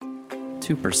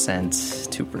2%,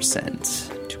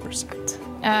 2%,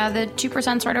 2%. The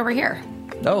 2%'s right over here.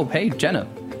 Oh, hey, Jenna.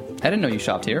 I didn't know you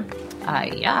shopped here.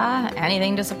 Yeah,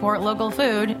 anything to support local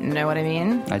food, know what I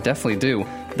mean? I definitely do.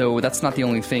 Though that's not the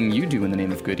only thing you do in the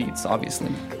name of good eats,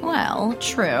 obviously. Well,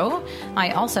 true.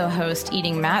 I also host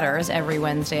Eating Matters every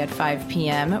Wednesday at 5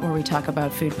 p.m., where we talk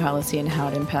about food policy and how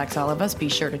it impacts all of us. Be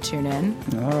sure to tune in.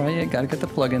 All right, gotta get the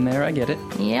plug in there. I get it.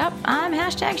 Yep, I'm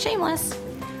 #shameless.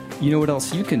 You know what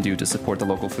else you can do to support the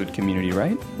local food community,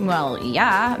 right? Well,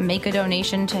 yeah, make a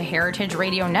donation to Heritage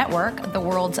Radio Network, the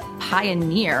world's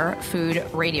pioneer food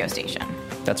radio station.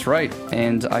 That's right,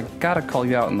 and I gotta call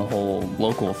you out on the whole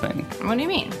local thing. What do you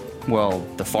mean? Well,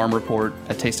 the Farm Report,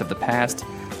 A Taste of the Past,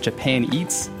 Japan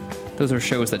Eats, those are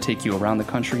shows that take you around the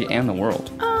country and the world.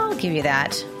 I'll give you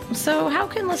that. So how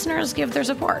can listeners give their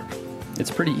support? It's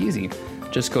pretty easy.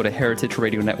 Just go to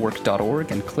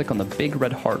heritageradionetwork.org and click on the big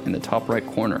red heart in the top right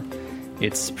corner.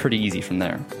 It's pretty easy from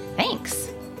there. Thanks.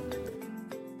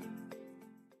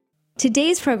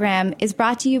 Today's program is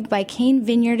brought to you by Cane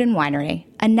Vineyard and Winery,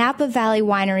 a Napa Valley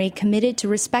winery committed to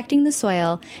respecting the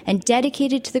soil and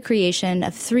dedicated to the creation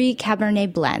of 3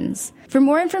 Cabernet blends. For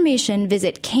more information,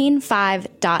 visit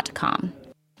cane5.com.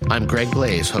 I'm Greg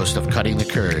Blaze, host of Cutting the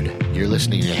Curd. You're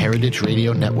listening to Heritage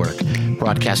Radio Network,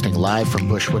 broadcasting live from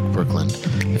Bushwick, Brooklyn.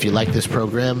 If you like this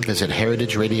program, visit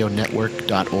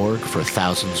heritageradionetwork.org for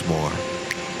thousands more.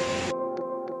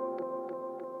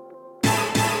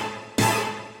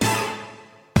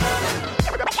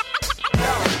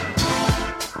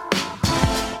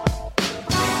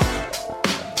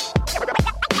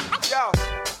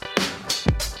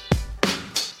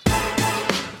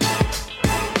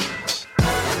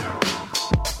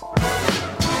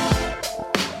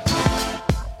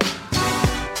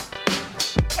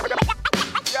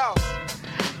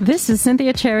 This is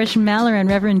Cynthia Cherish Maller and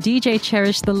Reverend DJ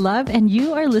Cherish the Love, and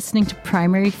you are listening to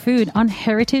Primary Food on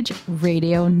Heritage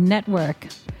Radio Network.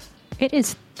 It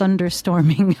is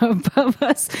thunderstorming above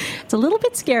us. It's a little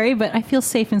bit scary, but I feel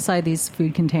safe inside these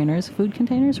food containers. Food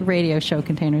containers? Radio show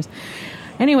containers.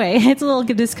 Anyway, it's a little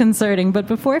disconcerting, but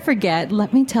before I forget,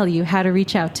 let me tell you how to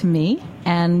reach out to me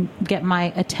and get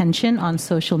my attention on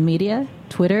social media,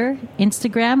 Twitter,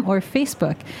 Instagram, or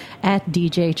Facebook at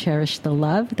DJ Cherish the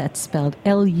Love. That's spelled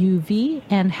L-U-V,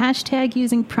 and hashtag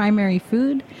using Primary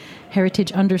Food,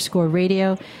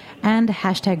 Heritage_Radio, and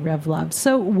hashtag RevLove.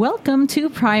 So welcome to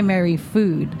Primary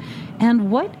Food. And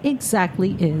what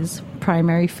exactly is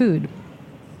primary food?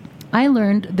 I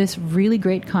learned this really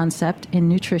great concept in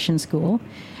nutrition school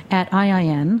at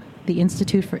IIN, the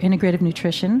Institute for Integrative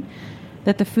Nutrition,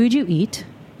 that the food you eat,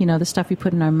 you know, the stuff we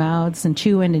put in our mouths and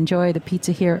chew and enjoy, the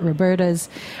pizza here at Roberta's,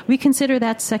 we consider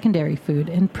that secondary food.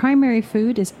 And primary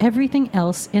food is everything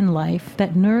else in life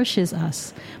that nourishes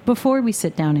us before we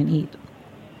sit down and eat.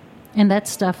 And that's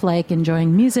stuff like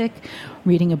enjoying music,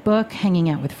 reading a book, hanging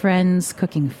out with friends,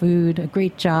 cooking food, a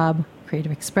great job,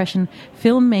 creative expression,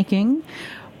 filmmaking,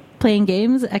 playing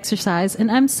games, exercise.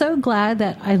 And I'm so glad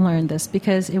that I learned this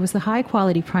because it was the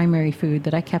high-quality primary food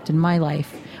that I kept in my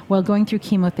life while going through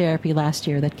chemotherapy last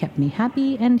year that kept me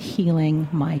happy and healing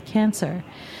my cancer.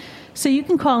 So you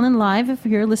can call in live if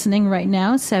you're listening right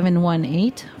now,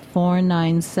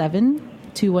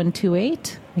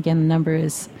 718-497-2128. Again, the number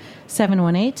is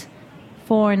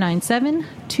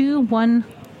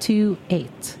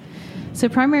 718-497-2128. So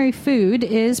Primary Food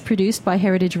is produced by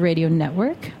Heritage Radio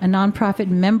Network, a nonprofit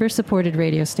member-supported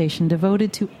radio station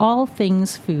devoted to all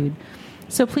things food.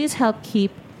 So please help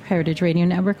keep Heritage Radio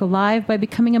Network alive by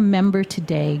becoming a member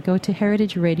today. Go to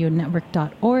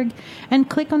heritageradionetwork.org and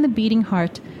click on the beating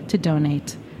heart to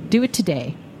donate. Do it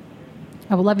today.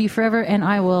 I will love you forever, and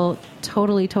I will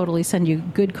totally send you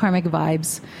good karmic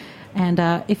vibes. And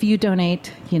if you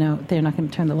donate, you know, they're not going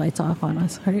to turn the lights off on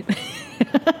us, right?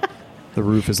 The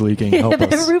roof is leaking. Help us.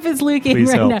 The roof is leaking.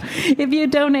 Please right help. Now. If you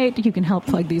donate, you can help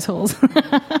plug these holes.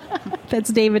 That's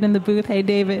David in the booth. Hey,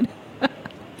 David.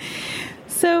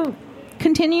 So,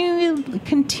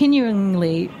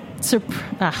 continuingly,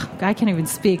 I can't even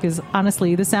speak because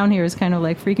honestly, the sound here is kind of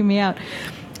like freaking me out.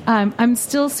 I'm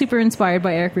still super inspired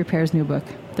by Eric Repair's new book,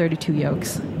 32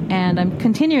 Yolks. And I'm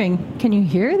continuing. Can you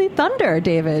hear the thunder,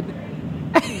 David?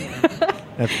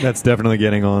 That's definitely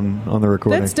getting on the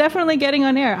recording. That's definitely getting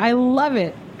on air. I love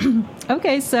it.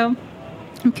 Okay, so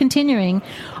I'm continuing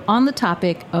on the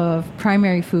topic of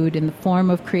primary food in the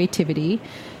form of creativity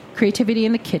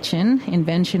in the kitchen,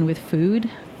 invention with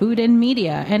food and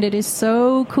media. And it is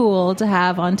so cool to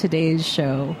have on today's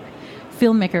show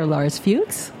filmmaker Lars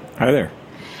Fuchs. Hi there.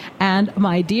 And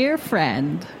my dear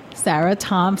friend, Sarah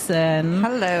Thompson.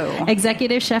 Hello.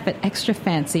 Executive chef at Extra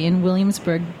Fancy in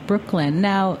Williamsburg, Brooklyn.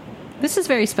 Now, This is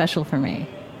very special for me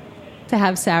to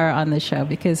have Sarah on the show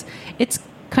because it's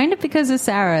kind of because of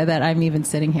Sarah that I'm even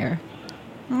sitting here.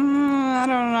 I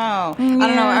don't know. Yeah. I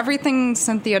don't know. Everything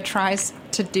Cynthia tries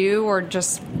to do or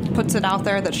just puts it out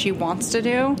there that she wants to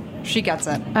do, she gets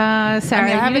it. Sarah, I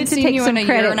haven't seen you in a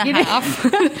year and a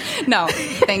half. No,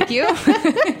 thank you.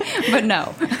 But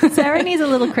no. Sarah needs a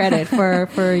little credit for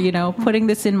putting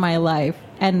this in my life.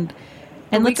 And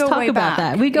let's talk about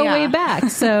that. We go way back.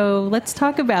 So let's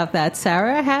talk about that.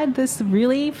 Sarah had this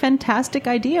really fantastic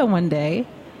idea one day.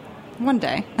 One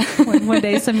day. One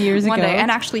day, some years ago. One day.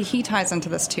 And actually, he ties into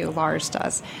this too. Lars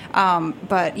does.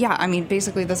 But yeah, I mean,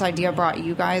 basically, this idea brought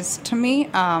you guys to me,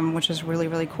 which is really,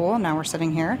 really cool. And now we're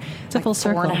sitting here. It's a full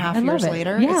circle. 4.5 years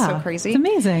later. Yeah, it's so crazy. It's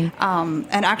amazing.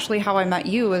 And actually, how I met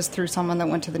you is through someone that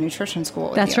went to the nutrition school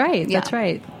with That's you. right. Yeah. That's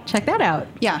right. Check that out.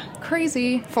 Yeah,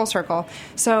 crazy, full circle.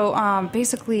 So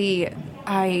basically,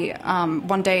 I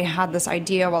one day had this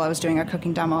idea while I was doing a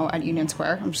cooking demo at Union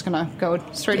Square. I'm just going to go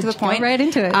straight to the point. Go right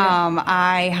into it.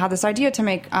 I had this idea to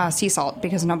make sea salt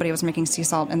because nobody was making sea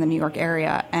salt in the New York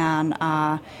area. And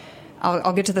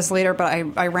I'll get to this later, but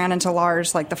I ran into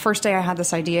Lars like the first day I had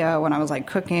this idea when I was like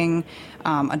cooking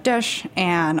a dish.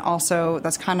 And also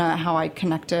that's kind of how I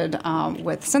connected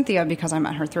with Cynthia because I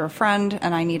met her through a friend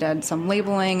and I needed some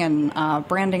labeling and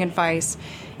branding advice.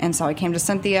 And so I came to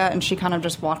Cynthia and she kind of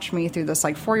just watched me through this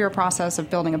like 4-year process of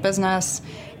building a business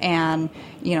and,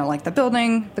 like the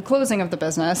building, the closing of the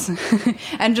business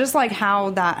and just like how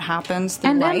that happens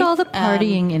through life. And all the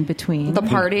partying in between. The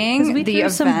partying, the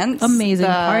events. Some amazing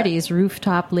parties,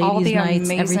 rooftop, ladies' nights,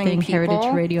 everything, people.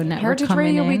 Heritage Radio Network Heritage coming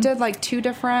Radio, in. we did like 2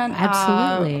 different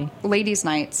ladies'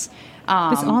 nights.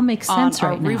 This all makes sense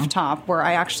right on a rooftop where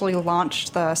I actually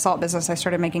launched the salt business. I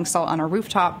started making salt on a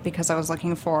rooftop because I was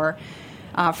looking for...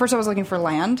 first, I was looking for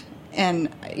land, and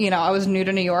I was new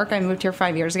to New York. I moved here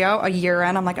 5 years ago. A year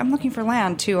in, I'm like, I'm looking for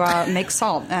land to make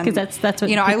salt, and because that's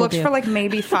what I looked do. for like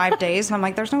maybe 5 days, and I'm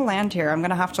like, there's no land here. I'm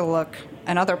going to have to look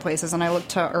in other places, and I looked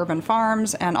to urban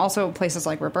farms and also places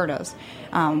like Roberta's.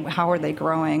 How are they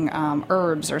growing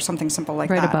herbs or something simple like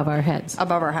that? Right above our heads.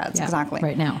 Above our heads, yeah, exactly.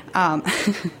 Right now.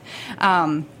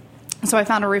 So I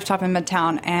found a rooftop in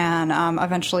Midtown and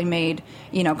eventually made,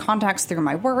 contacts through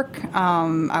my work.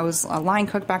 I was a line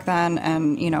cook back then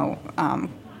and,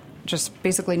 just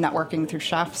basically networking through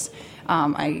chefs.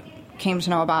 I came to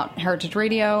know about Heritage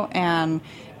Radio and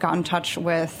got in touch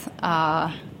with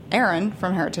Aaron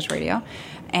from Heritage Radio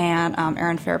and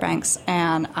Aaron Fairbanks.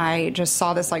 And I just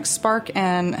saw this like spark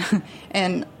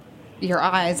in your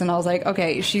eyes, and I was like,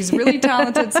 okay, she's really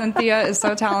talented. Cynthia is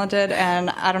so talented,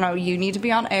 and I don't know, you need to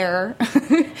be on air.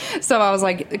 So I was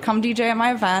like, come DJ at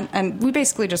my event, and we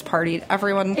basically just partied.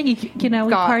 Everyone we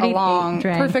got partied, along ate,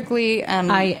 drank. Perfectly,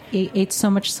 and I ate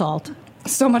so much salt.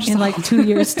 So much in salt. like 2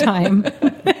 years' time.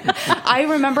 I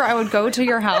remember I would go to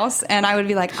your house, and I would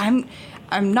be like,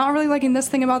 I'm not really liking this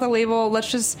thing about the label.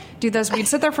 Let's just do this. We'd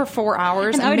sit there for 4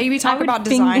 hours and maybe talk about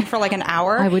design for like an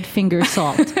hour. I would finger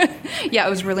salt. Yeah, it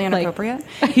was really inappropriate.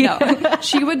 No,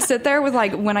 she would sit there with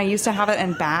like when I used to have it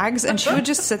in bags, and she would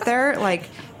just sit there like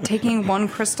taking one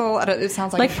crystal at a. It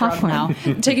sounds like a drug popcorn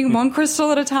now. Taking one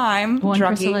crystal at a time. One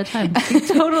crystal at a time.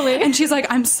 Totally. And she's like,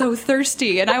 I'm so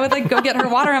thirsty, and I would like go get her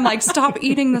water. I'm like, stop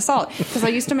eating the salt, because I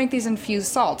used to make these infused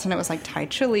salts, and it was like Thai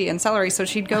chili and celery. So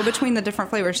she'd go between the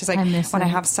different flavors. She's like, when I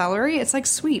have celery, it's like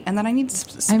sweet, and then I need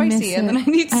spicy, and then I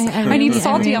need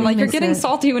salty. I'm like, you're getting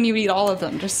salty when you eat all of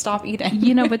them. Just stop eating.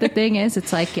 But the thing is,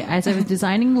 it's like as I was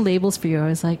designing the labels for you, I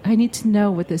was like, I need to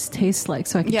know what this tastes like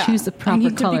so I can choose the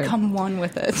proper color. I need to become one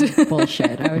with it.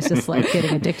 Bullshit. I was just like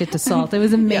getting addicted to salt. It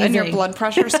was amazing. Yeah, and your blood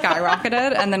pressure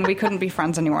skyrocketed, and then we couldn't be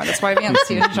friends anymore. That's why we haven't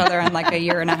seen each other in like a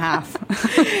year and a half.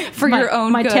 For your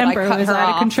own my good, temper I cut was her out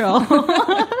off. of control.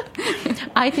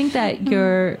 I think that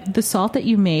the salt that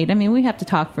you made, I mean, we have to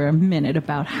talk for a minute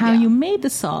about how you made the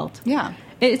salt. Yeah.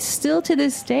 It's still to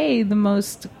this day the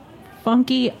most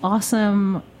funky,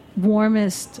 awesome,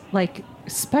 warmest, like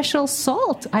special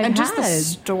salt I've and had. just the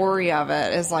story of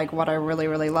it is like what I really,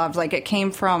 really loved. Like it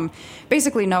came from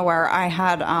basically nowhere. I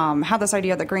had had this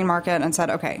idea at the green market and said,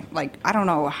 okay, like I don't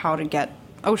know how to get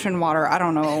ocean water. I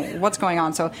don't know what's going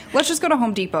on. So let's just go to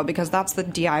Home Depot, because that's the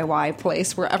DIY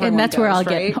place where everyone and that's goes, where I'll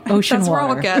right? get ocean that's water.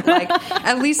 Where I'll get like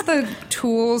at least the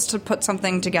tools to put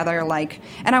something together. Like,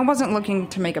 and I wasn't looking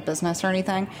to make a business or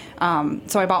anything.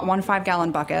 So I bought one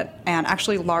 5-gallon bucket, and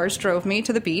actually Lars drove me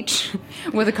to the beach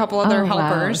with a couple other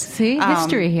helpers. Wow. See,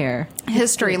 history here.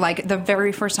 History, like the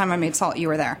very first time I made salt, you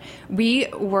were there. We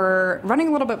were running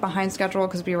a little bit behind schedule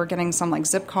because we were getting some like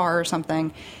zip car or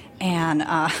something. And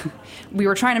we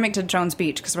were trying to make it to Jones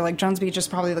Beach because we're like, Jones Beach is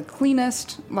probably the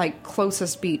cleanest, like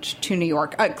closest beach to New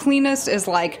York. Cleanest is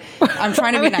like, I'm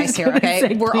trying to be nice here,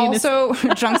 okay? We're also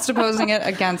juxtaposing it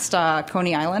against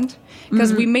Coney Island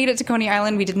because we made it to Coney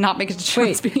Island. We did not make it to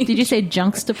Jones Beach. Did you say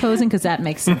juxtaposing? Because that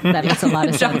makes a lot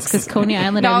of sense. Because Coney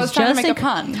Island, I was trying to make a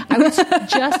pun. I was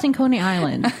just in Coney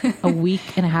Island a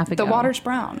week and a half ago. The water's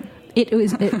brown. It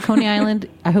was Coney Island.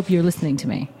 I hope you're listening to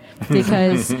me.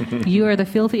 Because you are the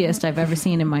filthiest I've ever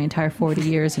seen in my entire 40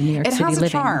 years of New York City living. It has a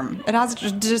charm. It has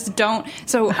just don't.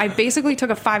 So I basically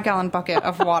took a 5-gallon bucket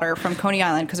of water from Coney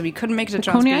Island because we couldn't make it to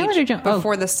Jones Beach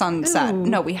before the sun set.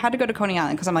 No, we had to go to Coney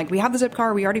Island because I'm like, we have the zip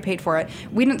car. We already paid for it.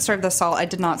 We didn't serve the salt. I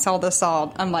did not sell the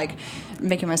salt. I'm like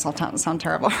making myself sound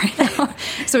terrible right now.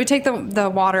 So we take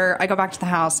the water. I go back to the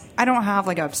house. I don't have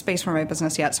like a space for my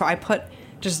business yet. So I put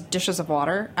just dishes of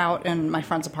water out in my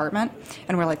friend's apartment,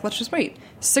 and we're like, let's just wait.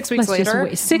 6 weeks later,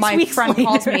 my friend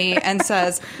calls me and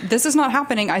says, this is not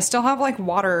happening. I still have like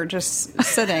water just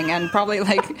sitting and probably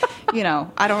like,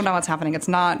 I don't know what's happening. It's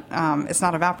not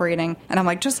evaporating. And I'm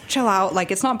like, just chill out.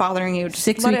 Like, it's not bothering you. Just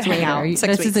 6 let weeks it hang later. out. 6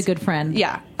 weeks. This is a good friend.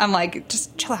 Yeah. I'm like,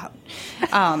 just chill out.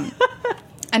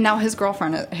 And now his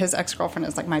ex-girlfriend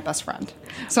is like my best friend.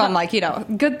 So I'm like,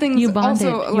 good things. You bonded.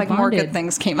 Also, like more good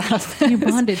things came out of this. You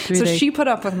bonded through So she put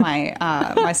up with my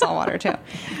my salt water too.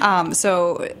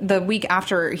 So the week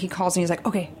after he calls me, he's like,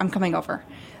 okay, I'm coming over.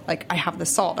 Like, I have the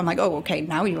salt. I'm like, oh, okay,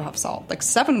 now you have salt. Like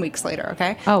 7 weeks later,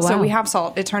 okay? Oh, wow. So we have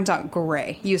salt. It turns out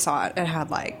gray. You saw it. It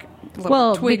had like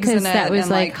little twigs because in it. That was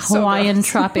and, like Hawaiian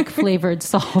tropic flavored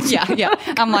salt. Yeah.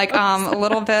 I'm like, a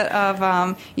little bit of,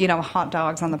 hot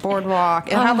dogs on the boardwalk.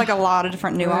 It had like a lot of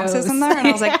different nuances in there. And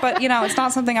I was like, but, it's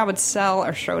not something I would sell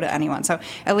or show to anyone. So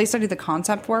at least I knew the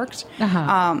concept worked.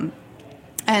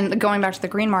 And going back to the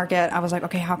green market, I was like,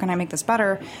 okay, how can I make this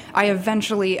better? I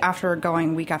eventually, after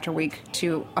going week after week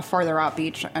to a farther out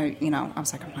beach, I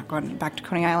was like, I'm not going back to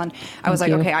Coney Island. I was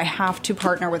like, okay, I have to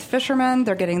partner with fishermen.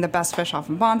 They're getting the best fish off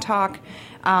of Montauk.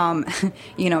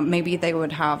 Maybe they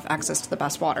would have access to the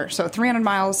best water. So 300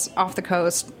 miles off the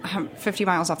coast, 50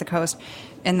 miles off the coast,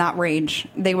 in that range,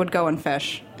 they would go and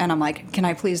fish. And I'm like, can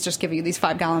I please just give you these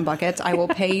 5-gallon buckets? I will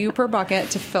pay you per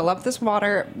bucket to fill up this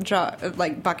water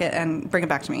bucket and bring it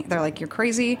back to me. They're like, you're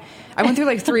crazy. I went through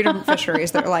like 3 different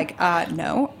fisheries. They're like,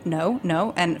 no.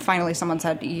 And finally someone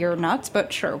said, you're nuts,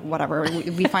 but sure, whatever.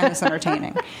 We find this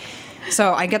entertaining.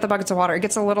 So I get the buckets of water. It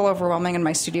gets a little overwhelming in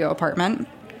my studio apartment.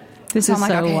 This is I'm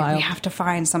like, so okay, wild. we have to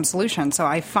find some solution. So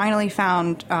I finally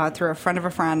found, through a friend of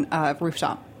a friend, a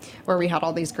rooftop where we had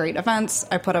all these great events.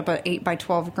 I put up an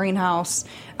 8x12 greenhouse,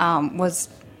 was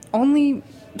only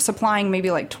supplying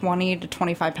maybe like 20 to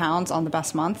 25 pounds on the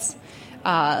best months.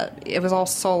 It was all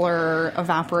solar,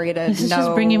 evaporated. This is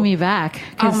just bringing me back.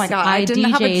 Oh my God. I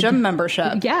didn't have a gym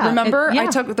membership. Yeah. Remember? I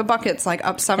took the buckets like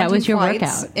up 17 that was your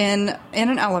flights workout. in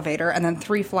an elevator and then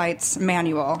 3 flights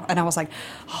manual. And I was like,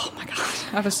 oh my God.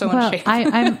 I was so in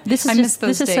shape. This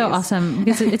is so awesome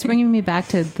because it's bringing me back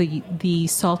to the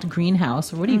salt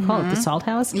greenhouse. Or what do you call it? The salt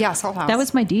house? Yeah, salt house. That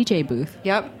was my DJ booth.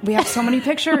 Yep. We have so many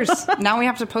pictures. Now we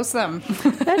have to post them.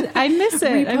 I miss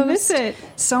it. I miss it.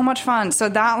 So much fun. So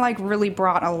that like really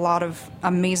brought a lot of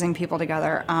amazing people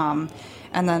together. And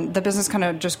then the business kind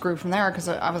of just grew from there because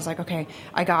I was like, okay,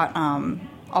 I got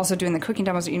also doing the cooking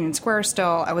demos at Union Square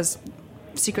still. I was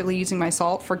secretly using my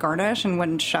salt for garnish, and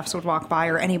when chefs would walk by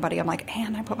or anybody, I'm like,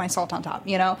 and I put my salt on top,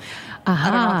 I don't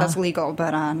know if that's legal,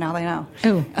 but now they know.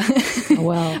 Oh,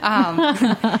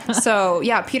 well. So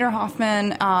yeah, Peter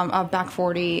Hoffman of Back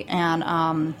 40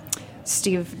 and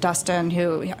Steve Dustin,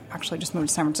 who actually just moved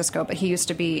to San Francisco, but he used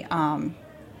to be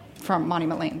from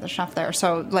Monument Lane, the chef there.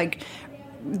 So like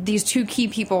these 2 key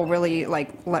people really like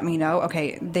let me know,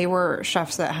 okay, they were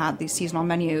chefs that had these seasonal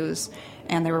menus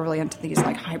and they were really into these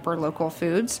like hyper local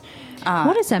foods.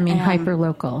 What does that mean, hyper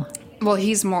local? Well,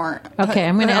 he's more okay.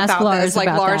 I'm going to ask Lars this. Like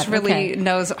about Lars that. really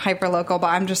knows hyper local, but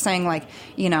I'm just saying like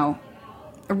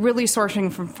really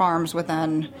sourcing from farms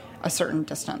within a certain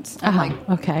distance. And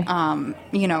okay.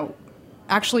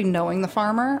 Actually knowing the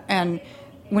farmer. And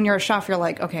when you're a chef, you're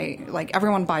like, okay, like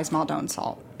everyone buys Maldon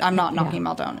salt. I'm not knocking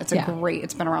Maldon. It's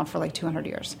it's been around for like 200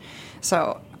 years.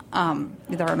 So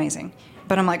they're amazing.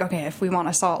 But I'm like, okay, if we want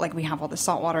a salt, like we have all this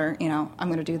salt water, I'm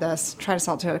going to do this. Try to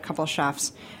sell it to a couple of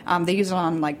chefs. They use it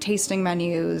on like tasting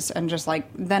menus and just like,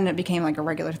 then it became like a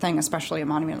regular thing, especially at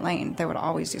Monument Lane. They would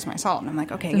always use my salt. And I'm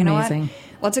like, okay, you know what?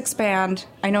 Let's expand.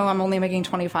 I know I'm only making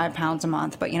 25 pounds a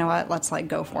month, but you know what? Let's like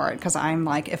go for it. Because I'm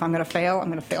like, if I'm going to fail, I'm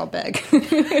going to fail big.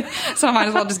 So I might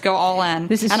as well just go all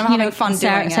in. And I'm having fun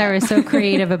doing it. Sarah's so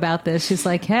creative about this. She's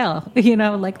like, hell,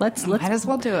 like let's might as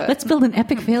well do it. Let's build an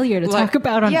epic failure to talk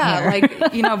about on here. Yeah,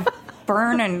 like,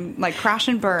 burn and like crash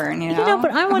and burn, You know,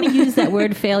 but I want to use that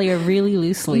word failure really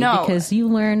loosely because you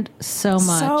learned so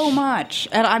much. So much.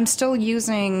 And I'm still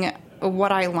using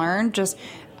what I learned just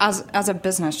as a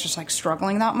business, just like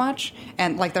struggling that much.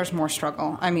 And like there's more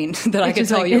struggle, I mean, that I could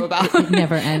tell you about. It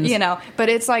never ends. You know, but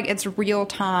it's like it's real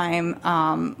time,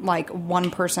 like one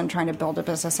person trying to build a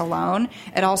business alone.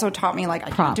 It also taught me like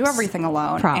I can't do everything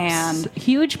alone. And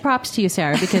huge props to you,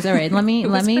 Sarah, because all right, let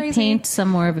me paint some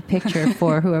more of a picture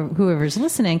for whoever's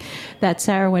listening. That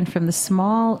Sarah went from the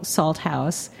small salt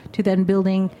house to then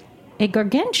building a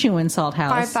gargantuan salt house.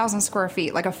 5,000 square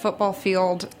feet, like a football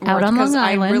field. Out on Long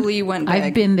Island. I really went big.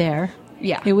 I've been there.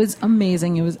 Yeah. It was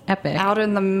amazing. It was epic. Out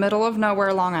in the middle of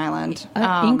nowhere, Long Island.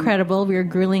 Incredible. We were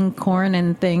grilling corn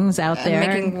and things out there.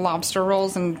 And making lobster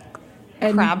rolls and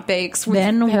crab bakes. With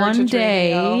then one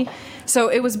day... Radio. So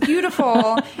it was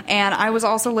beautiful. And I was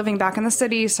also living back in the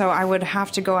city, so I would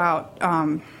have to go out...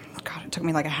 God, it took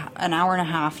me like an hour and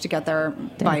a half to get there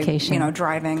by,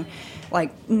 driving.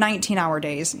 Like 19-hour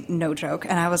days, no joke.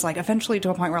 And I was like, eventually to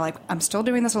a point where like, I'm still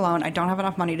doing this alone. I don't have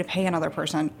enough money to pay another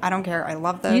person. I don't care. I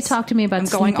love this. You talked to me about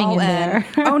sleeping in there.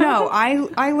 Oh no,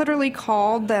 I literally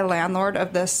called the landlord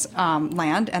of this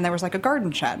land, and there was like a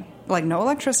garden shed, like no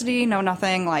electricity, no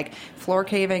nothing, like floor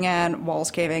caving in,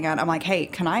 walls caving in. I'm like, hey,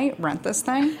 can I rent this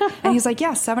thing? And he's like,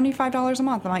 yeah, $75 a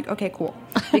month. I'm like, okay, cool,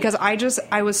 because I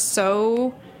was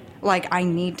so. Like, I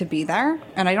need to be there,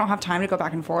 and I don't have time to go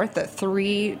back and forth, that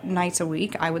 3 nights a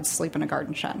week I would sleep in a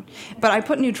garden shed. But I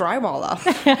put new drywall up.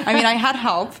 I mean, I had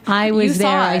help. I was there.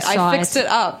 I saw it. I fixed it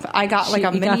up. I got like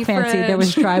a mini fridge. There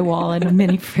was drywall and a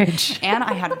mini fridge. And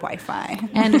I had Wi-Fi.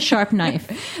 And a sharp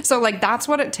knife. So, like, that's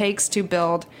what it takes to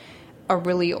build a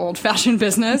really old-fashioned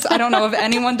business. I don't know if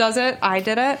anyone does it. I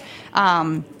did it.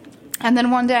 And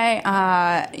then one day,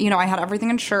 I had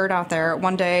everything insured out there.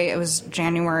 One day, it was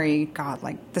January, God,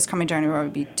 like this coming January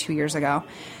would be 2 years ago.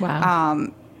 Wow.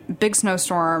 Big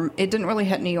snowstorm. It didn't really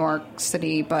hit New York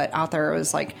City, but out there it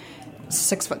was like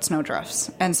 6-foot snow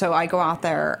drifts. And so I go out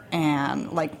there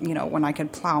and when I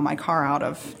could plow my car out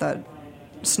of the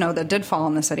snow that did fall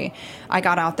in the city, I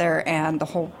got out there and the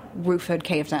whole roof had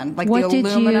caved in. Like what the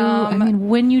aluminum.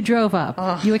 when you drove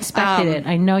up, you expected it.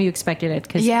 I know you expected it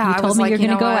because you told me you're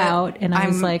going to go out, and I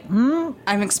was like,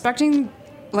 I'm expecting,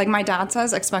 like my dad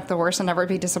says, expect the worst and never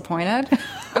be disappointed.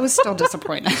 I was still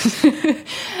disappointed.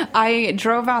 I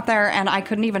drove out there and I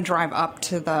couldn't even drive up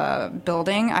to the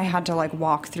building. I had to like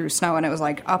walk through snow, and it was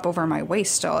like up over my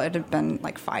waist still. It had been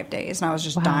like 5 days, and I was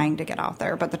just dying to get out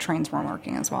there, but the trains weren't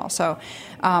working as well. So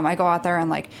I go out there, and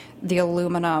like the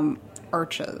aluminum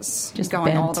arches just going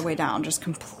bent all the way down, just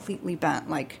completely bent.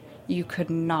 Like you could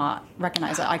not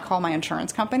recognize it. I call my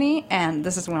insurance company, and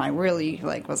this is when I really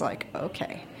was like,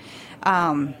 okay.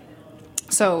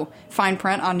 So fine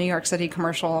print on New York City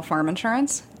commercial farm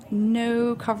insurance,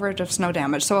 no coverage of snow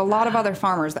damage. So a lot of other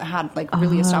farmers that had like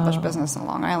really established business in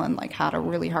Long Island like had a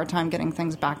really hard time getting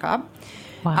things back up.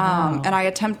 Wow. And I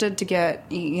attempted to get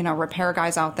repair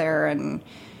guys out there and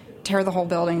tear the whole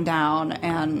building down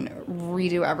and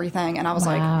redo everything. And I was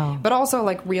like, but also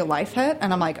like real life hit.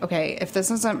 And I'm like, okay, if this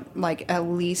isn't like at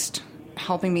least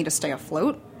helping me to stay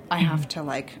afloat, I have to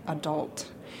like adult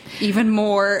even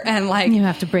more, and like you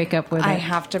have to break up with it. I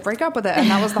have to break up with it, and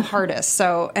that was the hardest.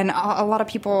 So, and a lot of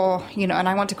people, and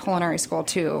I went to culinary school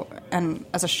too, and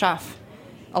as a chef,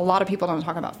 a lot of people don't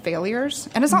talk about failures,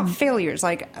 and it's not failures.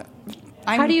 Like,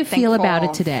 how do you feel about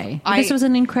it today? This was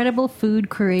an incredible food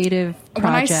creative project.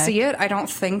 When I see it, I don't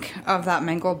think of that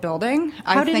mangled building.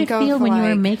 How did it feel when you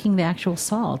were making the actual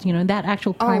salt? That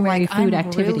actual primary food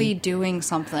activity. I'm really doing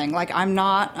something. Like I'm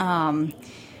not.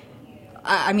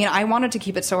 I mean, I wanted to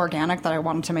keep it so organic that I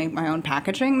wanted to make my own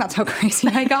packaging. That's how crazy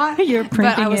I got. You're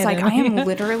printing But I was it like, I am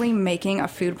literally making a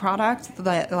food product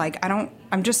that, like,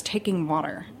 I'm just taking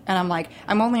water. And I'm like,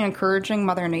 I'm only encouraging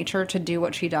Mother Nature to do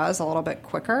what she does a little bit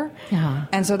quicker. Yeah.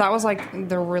 And so that was, like,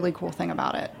 the really cool thing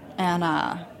about it. And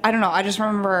I don't know. I just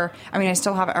remember, I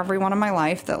still have everyone in my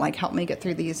life that, like, helped me get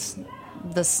through this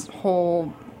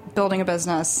whole building a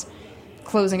business,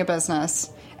 closing a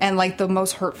business. And, like, the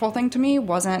most hurtful thing to me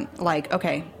wasn't, like,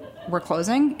 okay, we're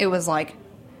closing. It was, like,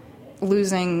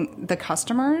 losing the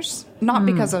customers. Not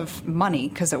because of money,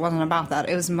 because it wasn't about that.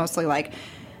 It was mostly, like,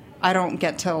 I don't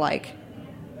get to, like,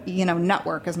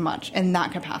 network as much in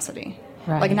that capacity.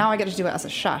 Right. Like, now I get to do it as a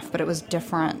chef, but it was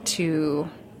different to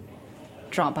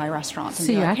drop by restaurants. And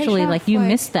so be you like, actually, hey, chef, you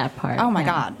missed that part. Oh, my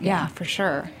God. Yeah, for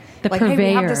sure. The like, purveyor.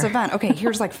 hey, we have this event. Okay,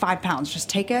 here's, like, 5 pounds. Just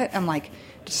take it and, like,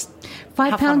 just...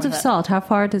 5 pounds of salt, how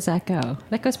far does that go?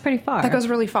 That goes pretty far. That goes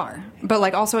really far. But,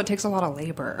 like, also it takes a lot of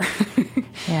labor.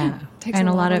 Yeah. Takes and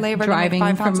a lot of labor driving to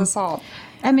make 5 pounds from of salt.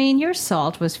 I mean, your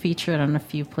salt was featured on a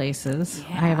few places.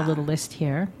 Yeah. I have a little list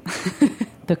here.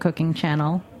 The Cooking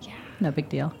Channel. Yeah. No big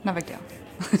deal. No big deal.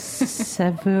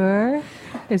 Saveur.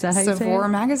 Is that how you say it? Saveur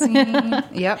magazine.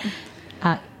 Yep.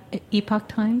 Epoch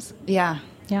Times. Yeah.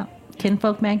 Yeah.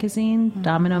 Kinfolk magazine.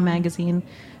 Domino magazine.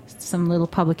 Some little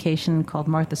publication called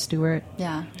Martha Stewart.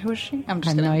 Yeah. Who is she? I'm I just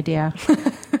have kidding. no idea.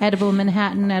 Edible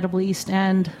Manhattan, Edible East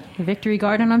End, Victory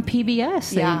Garden on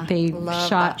PBS. Yeah, They love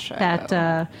shot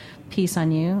that piece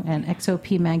on you, and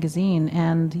XOP magazine,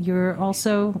 and you're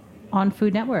also on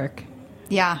Food Network.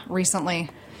 Yeah, recently.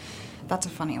 That's a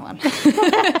funny one.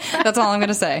 That's all I'm going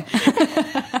to say.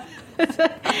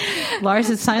 Lars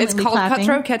is silently It's called clapping.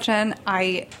 Cutthroat Kitchen.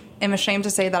 I am ashamed to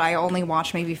say that I only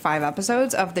watched maybe 5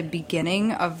 episodes of the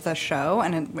beginning of the show,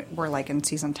 and we're like in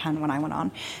season 10 when I went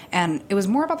on. And it was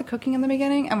more about the cooking in the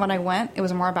beginning, and when I went, it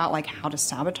was more about like how to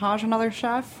sabotage another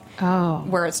chef. Oh.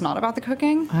 Where it's not about the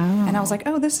cooking. Oh. And I was like,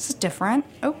 oh, this is different.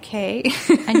 Okay.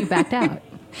 And you backed out.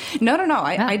 No.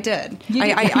 I did. You-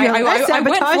 I you're like, went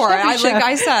sabotage for it. every Like chef.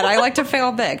 I said, I like to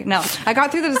fail big. No, I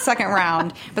got through the second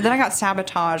round, but then I got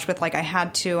sabotaged with like I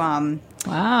had to.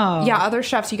 Wow. Yeah, other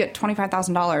chefs, you get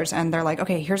 $25,000, and they're like,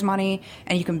 okay, here's money,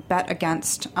 and you can bet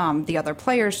against the other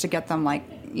players to get them like.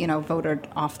 Voted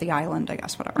off the island, I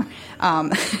guess, whatever.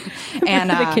 And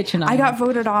The kitchen I island. got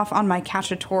voted off on my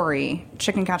cacciatore,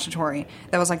 chicken cacciatore.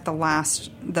 That was like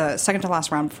the second to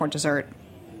last round before dessert.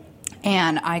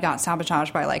 And I got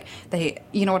sabotaged by like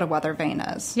you know what a weather vane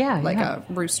is? Yeah, like yeah.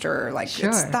 a rooster, like Sure.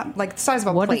 it's that like the size of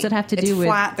a What plate. does it have to do it's with-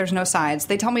 flat? There's no sides.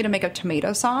 They tell me to make a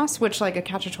tomato sauce, which like a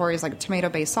cacciatore is like a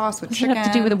tomato-based sauce with What does chicken. it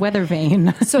have to do with a weather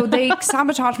vane? So they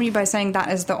sabotaged me by saying that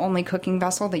is the only cooking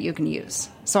vessel that you can use.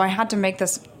 So I had to make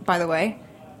this, by the way.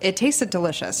 It tasted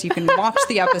delicious. You can watch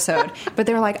the episode. But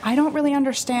they were like, I don't really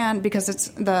understand because it's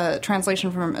the translation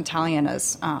from Italian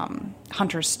is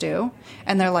hunter's stew.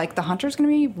 And they're like, the hunter's going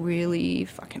to be really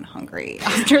fucking hungry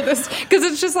after this. Because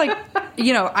it's just like,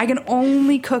 I can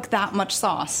only cook that much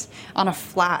sauce on a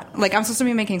flat. Like, I'm supposed to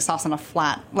be making sauce on a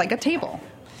flat, like a table.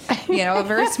 A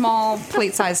very small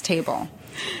plate-sized table.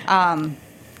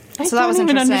 So that was don't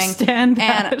even interesting. understand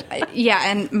that.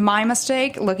 And my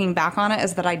mistake, looking back on it,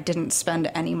 is that I didn't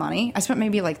spend any money. I spent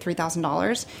maybe like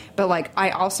 $3,000, but like I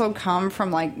also come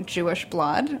from like Jewish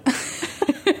blood,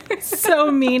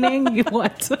 So meaning you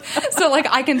what? so like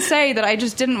I can say that I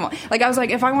just didn't want. Like I was like,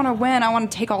 if I want to win, I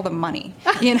want to take all the money.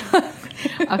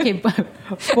 Okay, but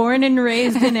born and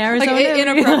raised in Arizona. Like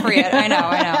inappropriate. I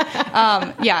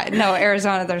know.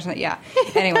 Arizona. There's no. Yeah.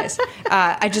 Anyways,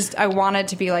 I wanted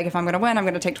to be like, if I'm going to win, I'm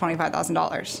going to take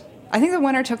 $25,000. I think the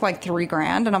winner took like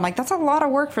 $3,000, and I'm like, that's a lot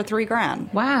of work for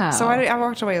 $3,000. Wow. So I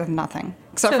walked away with nothing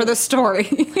except for the story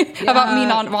about me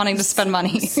not wanting to spend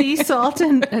money. sea salt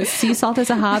as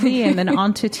a hobby, and then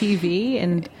onto TV.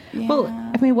 And well,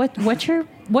 I mean, what's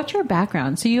your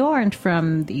background? So you aren't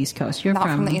from the East Coast. You're Not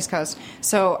from the East Coast.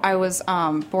 So I was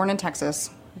born in Texas.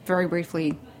 Very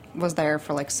briefly, was there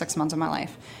for like 6 months of my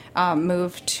life.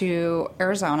 Moved to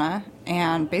Arizona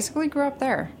and basically grew up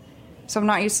there. So I'm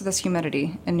not used to this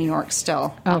humidity in New York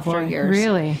still after years.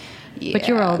 Really? Yeah, But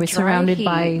you were always dry surrounded heat.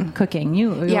 by cooking.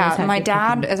 You always had my good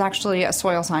dad cooking. is actually a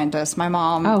soil scientist. My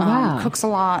mom Oh, wow. cooks a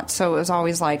lot, so it was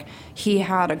always like he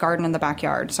had a garden in the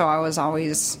backyard. So I was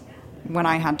always, when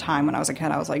I had time when I was a kid,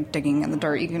 I was like digging in the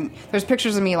dirt. There's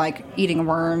pictures of me like eating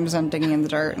worms and digging in the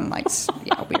dirt and like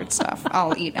weird stuff.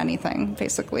 I'll eat anything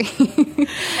basically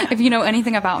if you know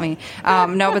anything about me.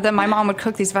 But then my mom would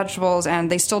cook these vegetables, and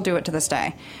they still do it to this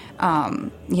day.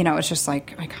 It's just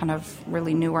like I kind of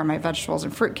really knew where my vegetables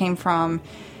and fruit came from.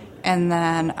 And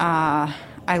then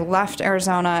I left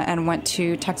Arizona and went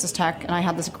to Texas Tech, and I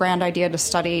had this grand idea to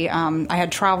study. I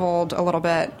had traveled a little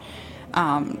bit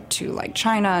to like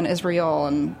China and Israel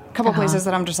and a couple places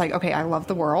that I'm just like, okay, I love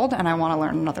the world and I want to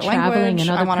learn another Traveling, language.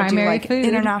 another I want to do primary like food.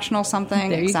 international something.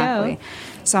 There you exactly. go.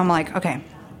 So I'm like, okay,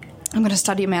 I'm going to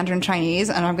study Mandarin Chinese,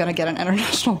 and I'm going to get an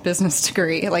international business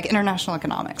degree, like international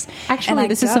economics. Actually,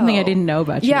 this is something I didn't know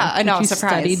about you. Yeah, I know. You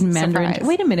Surprise. studied Mandarin. Surprise.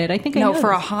 Wait a minute. I think I know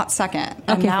for a this. hot second.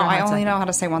 And Okay, now for a I hot only second. know how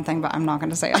to say one thing, but I'm not going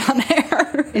to say it on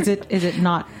air. Is it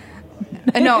not?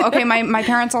 No, okay. My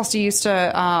parents also used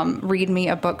to read me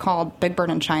a book called Big Bird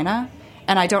in China,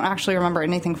 and I don't actually remember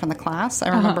anything from the class. I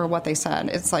remember what they said.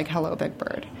 It's like, hello, Big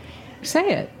Bird.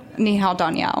 Say it. Ni hao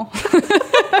dan yao.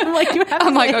 I'm like, you have to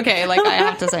I'm like, say it. okay, like I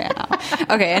have to say it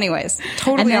now. Okay, anyways,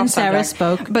 totally And then off Sarah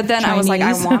subject. spoke But then I was like,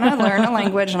 I Chinese. want to learn a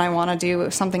language and I want to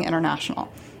do something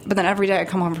international. But then every day I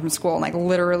come home from school and like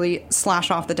literally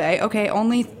slash off the day. Okay,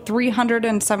 only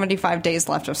 375 days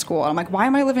left of school. And I'm like, why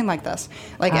am I living like this?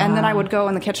 Like, and then I would go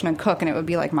in the kitchen and cook, and it would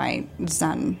be like my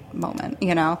Zen moment,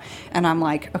 you know? And I'm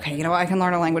like, okay, you know what? I can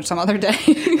learn a language some other day.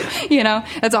 You know,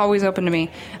 it's always open to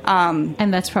me.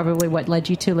 And that's probably what led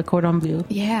you to Le Cordon Bleu.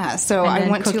 Yeah. So And I then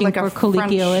went to cooking like a for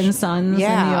Colicchio and Sons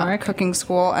in New York. cooking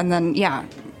school. And then,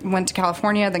 went to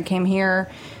California, then came here.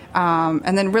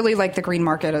 And then really like the green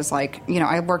market is like, you know,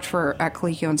 I worked at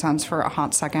Colicchio and Sons for a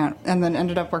hot second, and then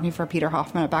ended up working for Peter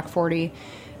Hoffman at Back 40.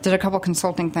 Did a couple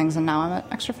consulting things, and now I'm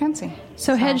at Extra Fancy.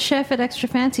 So head chef at Extra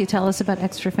Fancy, tell us about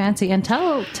Extra Fancy, and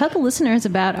tell the listeners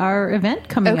about our event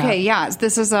coming up. Okay, yeah,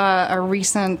 this is a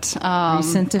recent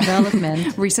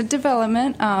development. Recent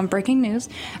development. Breaking news.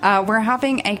 We're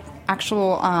having a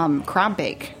actual crab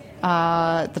bake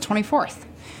the 24th.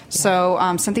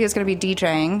 So Cynthia's going to be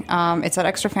DJing. It's at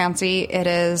Extra Fancy. It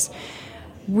is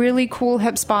really cool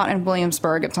hip spot in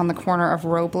Williamsburg. It's on the corner of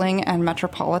Roebling and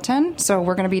Metropolitan. So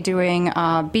we're going to be doing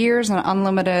beers and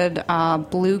unlimited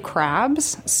blue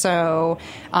crabs. So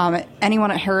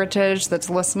anyone at Heritage that's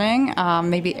listening,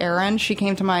 maybe Erin, she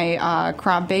came to my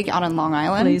crab bake out in Long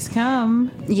Island. Please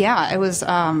come. Yeah, it was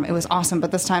awesome.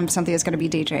 But this time Cynthia's going to be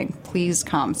DJing. Please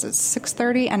come. So it's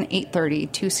 6:30 and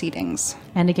 8:30, 2 seatings.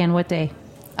 And again, what day?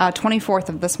 24th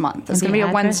of this month. It's going to be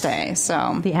a Wednesday.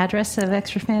 So the address of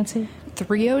Extra Fancy?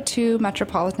 302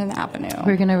 Metropolitan Avenue.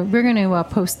 We're gonna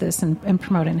post this and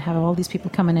promote it and have all these people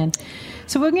coming in.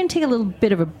 So we're going to take a little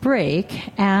bit of a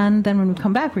break, and then when we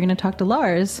come back, we're going to talk to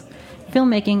Lars,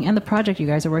 filmmaking, and the project you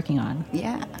guys are working on.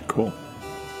 Yeah. Cool.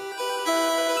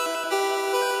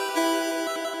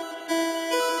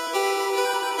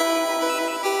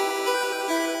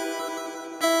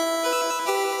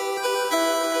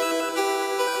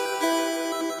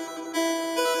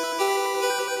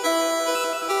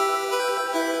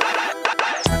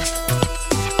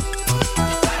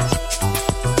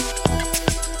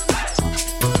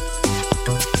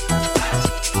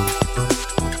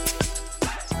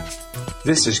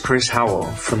 This is Chris Howell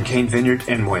from Cane Vineyard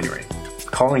and Winery,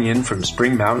 calling in from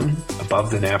Spring Mountain above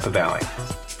the Napa Valley.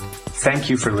 Thank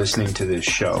you for listening to this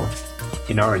show.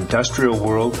 In our industrial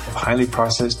world of highly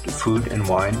processed food and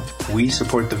wine, we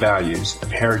support the values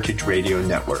of Heritage Radio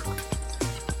Network.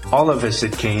 All of us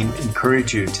at Cane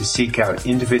encourage you to seek out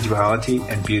individuality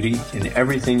and beauty in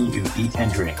everything you eat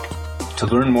and drink. To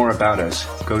learn more about us,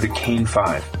 go to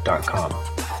cane5.com.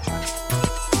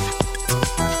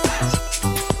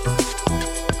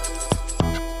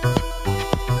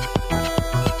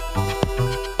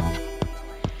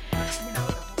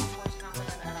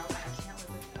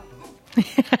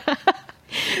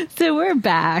 So we're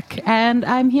back, and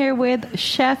I'm here with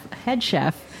head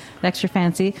chef at Extra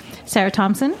Fancy, Sarah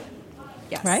Thompson.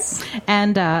 Yes. Right?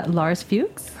 And Lars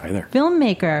Fuchs. Hi there.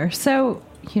 Filmmaker. So,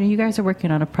 you guys are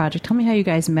working on a project. Tell me how you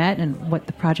guys met and what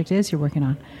the project is you're working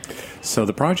on. So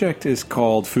the project is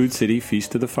called Food City,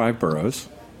 Feast of the Five Boroughs.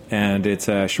 And it's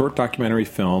a short documentary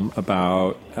film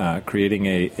about creating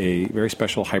a very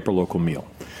special hyperlocal meal.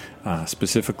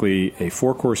 Specifically a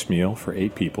 4-course meal for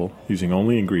 8 people using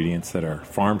only ingredients that are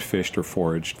farmed, fished, or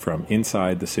foraged from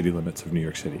inside the city limits of New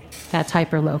York City. That's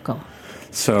hyperlocal.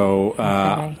 So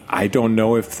Okay. I don't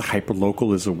know if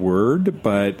hyperlocal is a word,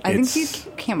 but I think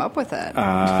you came up with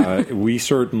it. we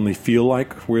certainly feel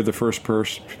like we're the first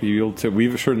people to.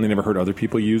 We've certainly never heard other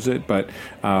people use it, but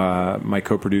my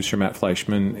co-producer Matt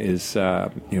Fleischman is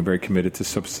very committed to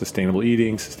sustainable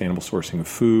eating, sustainable sourcing of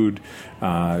food,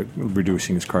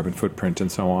 reducing his carbon footprint, and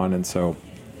so on. And so,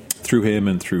 through him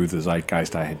and through the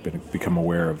zeitgeist, I had become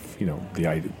aware of the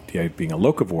idea of being a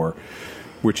locavore,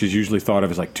 which is usually thought of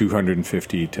as like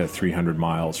 250 to 300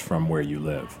 miles from where you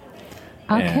live.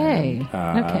 Okay.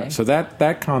 And, okay. So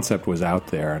that concept was out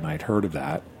there, and I'd heard of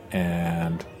that.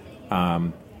 And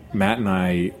Matt and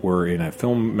I were in a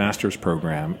film master's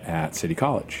program at City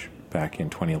College back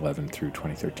in 2011 through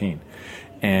 2013.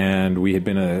 And we had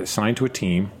been assigned to a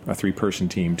team, a 3-person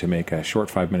team, to make a short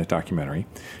 5-minute documentary.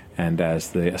 And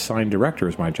as the assigned director, it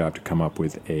was my job to come up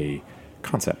with a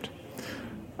concept.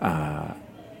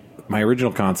 My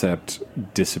original concept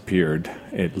disappeared.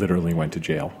 It literally went to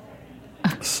jail.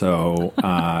 So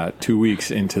 2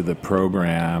 weeks into the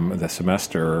program, the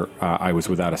semester, I was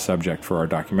without a subject for our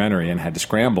documentary and had to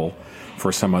scramble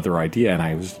for some other idea, and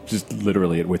I was just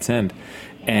literally at wit's end.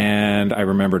 And I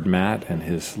remembered Matt and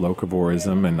his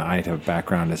locavorism, and I had a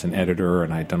background as an editor,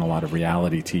 and I'd done a lot of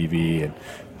reality TV, and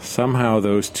somehow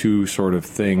those two sort of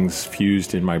things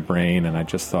fused in my brain, and I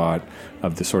just thought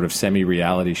of the sort of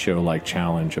semi-reality show-like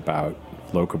challenge about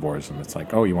locavores, and it's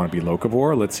like, oh, you want to be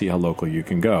locavore? Let's see how local you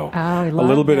can go. Oh, I a love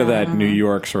little bit of that. that New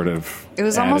York sort of. It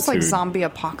was almost like attitude. zombie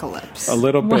apocalypse. A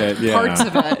little bit, yeah. Parts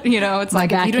of it, it's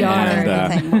like if you didn't have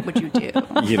backyard. anything, what would you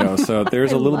do? So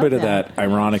there's a little love bit of that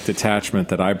ironic detachment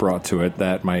that I brought to it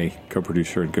that my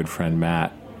co-producer and good friend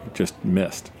Matt just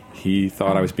missed. He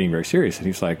thought I was being very serious, and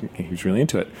he was really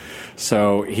into it.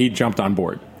 So he jumped on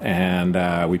board,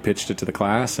 and we pitched it to the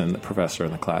class, and the professor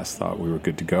in the class thought we were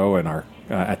good to go. And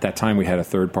at that time we had a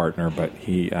third partner, but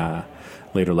he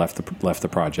later left the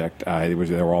project. They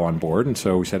were all on board, and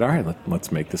so we said, all right,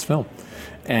 let's make this film.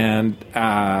 And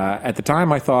at the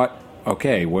time I thought,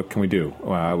 okay, what can we do?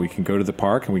 We can go to the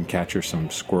park and we can capture some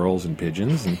squirrels and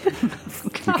pigeons, and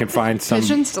we can find some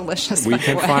pigeons. Delicious. We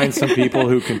can find some people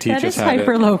who can teach us how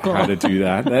to do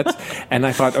that. And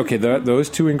I thought, okay,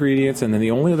 those two ingredients, and then the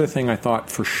only other thing I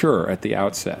thought for sure at the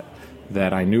outset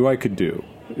that I knew I could do,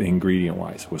 ingredient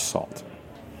wise, was salt.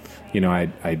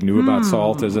 I knew about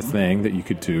salt as a thing that you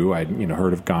could do. I'd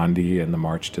heard of Gandhi and the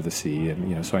March to the Sea,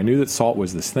 and so I knew that salt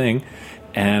was this thing.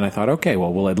 And I thought, okay,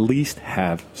 well, we'll at least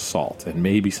have salt and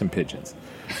maybe some pigeons.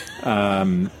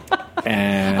 And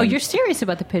you're serious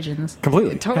about the pigeons?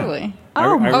 Completely, totally.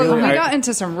 Yeah. We got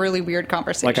into some really weird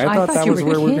conversations. Like I thought that you was were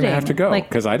where we were going to kidding. have to go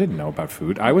because I didn't know about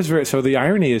food. I was so the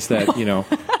irony is that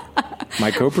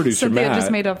my co-producer Cynthia Matt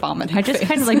just made a vomiting I just face.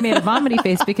 kind of made a vomiting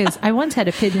face because I once had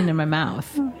a pigeon in my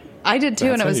mouth. I did too,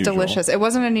 That's and it was unusual. delicious. It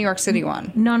wasn't a New York City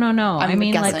one. No. I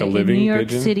mean, guessing. like A a living New York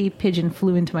pigeon? City pigeon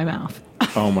flew into my mouth.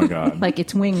 Oh my god! Like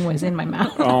its wing was in my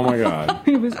mouth. Oh my god!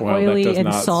 It was Well, that oily does and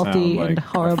not salty sound and like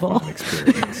horrible. a fun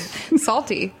experience.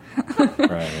 Salty.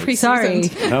 Right. Sorry.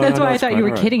 No, That's why I it's thought quite you were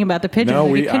all right. kidding about the pigeons.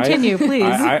 No, Continue, please.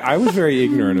 I was very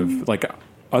ignorant of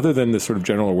other than the sort of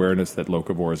general awareness that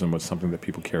locavorism was something that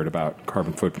people cared about,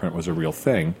 carbon footprint was a real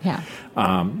thing. Yeah.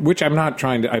 Which I'm not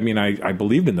trying to. I mean, I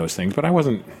believed in those things, but I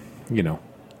wasn't,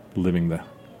 living the,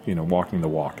 walking the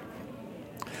walk.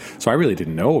 So I really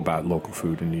didn't know about local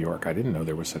food in New York. I didn't know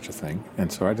there was such a thing.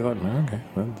 And so I thought, okay,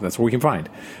 well, that's what we can find.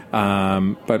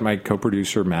 But my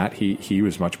co-producer, Matt, he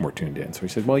was much more tuned in. So he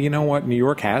said, well, you know what? New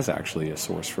York has actually a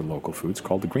source for local foods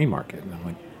called the Green Market. And I'm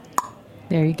like,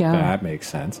 there you go. that makes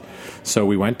sense. So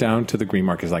we went down to the Green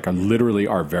Market. It's like literally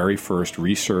our very first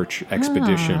research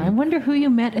expedition. I wonder who you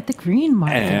met at the Green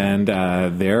Market. And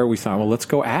there we thought, well, let's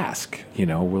go ask.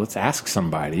 Let's ask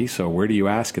somebody. So where do you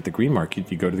ask at the Green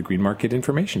Market? You go to the Green Market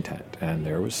information tent. And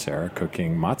there was Sarah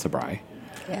cooking matzo brie.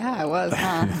 Yeah, I was,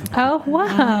 huh? Oh,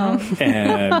 wow.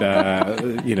 And,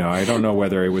 I don't know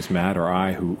whether it was Matt or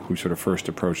I who sort of first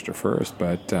approached her first,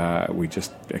 but we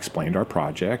just explained our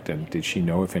project. And did she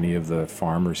know if any of the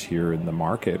farmers here in the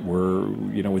market were,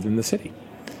 within the city?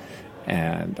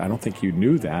 And I don't think you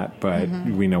knew that, but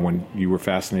we know when you were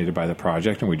fascinated by the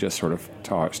project, and we just sort of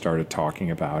started talking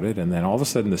about it. And then all of a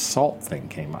sudden the salt thing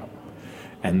came up.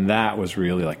 And that was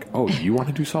really like, oh, you want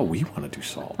to do salt? We want to do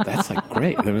salt. That's like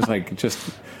great. It was like just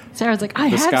Sarah's like,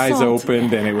 the skies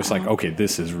opened, and it was like, okay,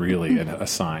 this is really a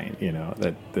sign,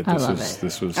 that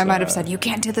this was. I might have said, you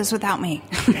can't do this without me.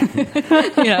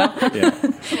 Yeah,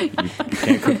 you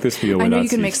can't cook this meal without I know you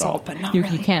can sea make salt, but not You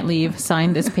really. can't leave.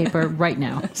 Sign this paper right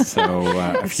now. So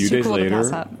a few too days cool to pass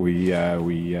later, up.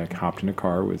 we hopped in a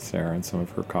car with Sarah and some of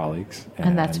her colleagues,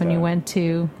 And that's when you went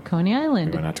to Coney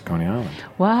Island. We went out to Coney Island.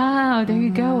 Wow, there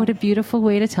you go. What a beautiful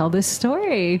way to tell this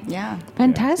story. Yeah.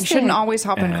 Fantastic. You shouldn't always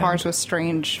hop in And- cars with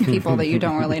strange people that you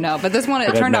don't really know. But this one,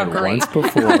 it turned out great. Once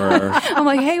before, I'm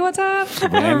like, hey, what's up?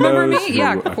 Remember randos me?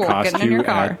 Yeah, who cool. accost Getting in you your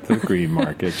car. at the Green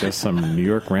Market. Just some New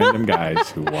York random guys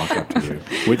who walk up to you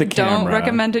with a camera. Don't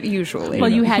recommend it usually.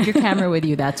 Well, you had your camera with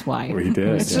you. That's why. We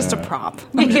did. It's just a prop.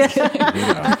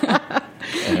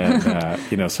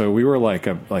 And so we were like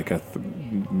a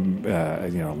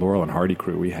Laurel and Hardy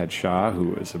crew. We had Shah, who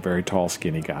was a very tall,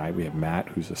 skinny guy. We have Matt,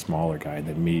 who's a smaller guy, and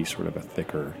then me, sort of a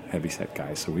thicker, heavyset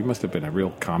guy. So we must have been a real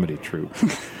comedy troupe.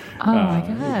 Oh, my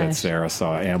That gosh. Sarah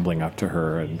saw ambling up to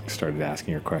her and started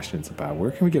asking her questions about where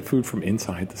can we get food from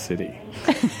inside the city.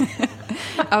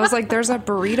 I was like, there's a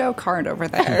burrito cart over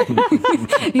there.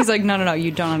 He's like, no,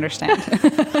 you don't understand.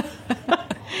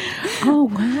 Oh,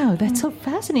 wow. That's so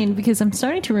fascinating because I'm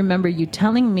starting to remember you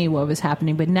telling me what was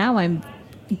happening, but now I'm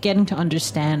getting to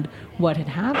understand what had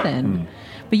happened.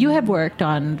 But you have worked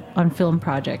on film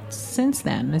projects since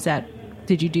then.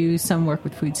 Did you do some work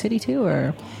with Food City too,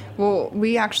 or? Well,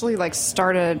 we actually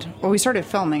started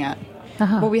filming it.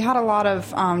 Well, we had a lot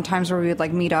of times where we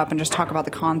would meet up and just talk about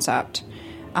the concept.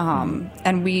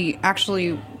 And we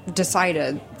actually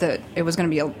decided that it was going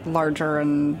to be a larger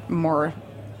and more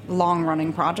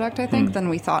long-running project, I think, than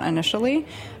we thought initially.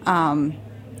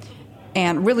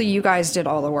 And really, you guys did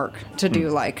all the work to do,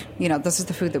 like, this is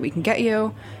the food that we can get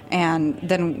you. And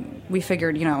then we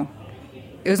figured,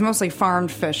 it was mostly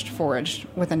farmed, fished, foraged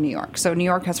within New York. So New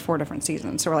York has 4 different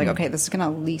seasons. So we're like, okay, this is going to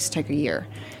at least take a year.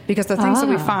 Because the things that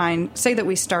we find, say that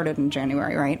we started in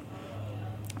January, right?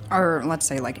 Or let's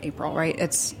say like April, right?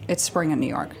 It's spring in New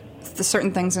York. The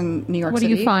certain things in New York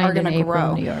City are going to grow.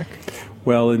 In New York?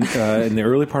 Well, in the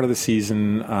early part of the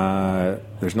season,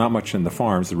 there's not much in the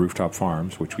farms, the rooftop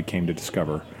farms, which we came to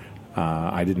discover.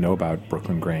 I didn't know about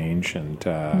Brooklyn Grange and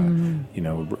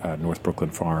North Brooklyn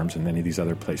Farms and any of these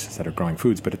other places that are growing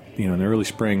foods. But in the early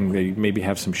spring, they maybe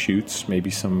have some shoots, maybe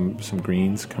some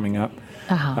greens coming up.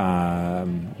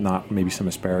 Not maybe some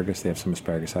asparagus. They have some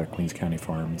asparagus out of Queens County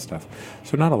Farm and stuff.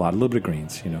 So not a lot, a little bit of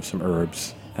greens. Some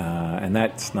herbs, and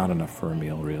that's not enough for a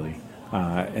meal really.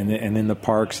 And in the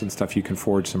parks and stuff, you can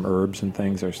forage some herbs and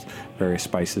things. There's various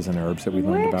spices and herbs that we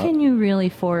learned about. Where can you really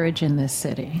forage in this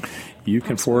city? You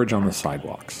can forage on the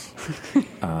sidewalks.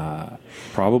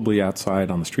 Probably outside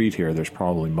on the street here, there's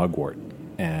probably mugwort.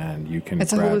 And you can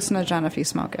It's a hallucinogen if you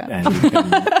smoke it. And you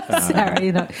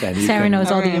can, Sarah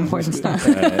knows all the important stuff.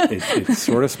 It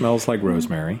sort of smells like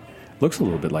rosemary. Looks a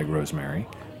little bit like rosemary.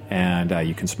 And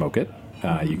you can smoke it.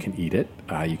 You can eat it.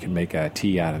 You can make a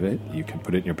tea out of it. You can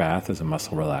put it in your bath as a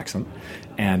muscle relaxant.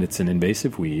 And it's an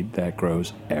invasive weed that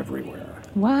grows everywhere.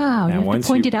 Wow. You have to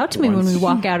point it out to me when we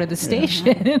walk out of the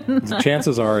station.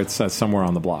 Chances are it's somewhere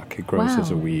on the block. It grows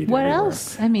as a weed. What everywhere.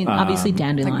 else? I mean, obviously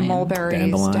dandelion. Like mulberries,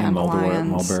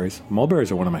 mulberries.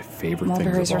 Mulberries are one of my favorite things of all.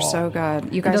 Mulberries are so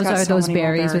good. You guys those got are so those many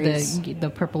berries mulberries. with the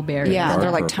purple berries. Yeah,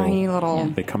 they're like purple. tiny little.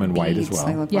 Yeah. They come in white as well.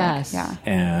 They look yes. like,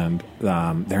 and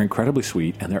they're incredibly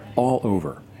sweet, and they're all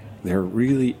over. They're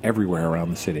really everywhere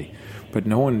around the city, but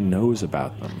no one knows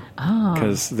about them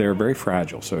because they're very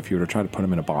fragile. So if you were to try to put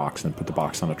them in a box and put the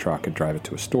box on a truck and drive it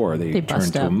to a store, they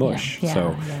turn to a mush.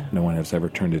 So no one has ever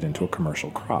turned it into a commercial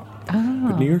crop.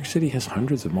 But New York City has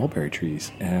hundreds of mulberry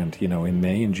trees, and in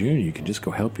May and June you can just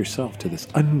go help yourself to this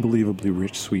unbelievably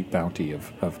rich, sweet bounty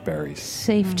of berries.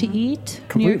 Safe to eat.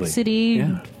 Completely. New York City.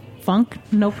 Funk,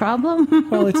 no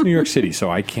problem. Well, it's New York City, so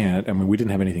I can't. I mean, we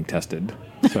didn't have anything tested,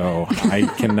 so I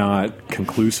cannot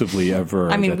conclusively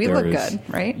aver. I mean, we look good,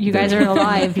 right? You guys are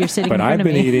alive. You're sitting. But in front I've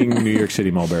been of me. eating New York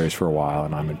City mulberries for a while,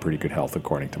 and I'm in pretty good health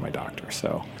according to my doctor.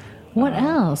 So, what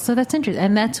else? So that's interesting.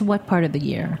 And that's what part of the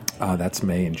year? That's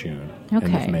May and June. Okay.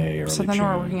 End of May, early So then June.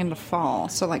 we're working into fall.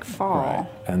 So like fall. Right.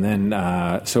 And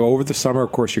then, so over the summer,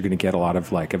 of course, you're going to get a lot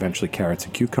of eventually carrots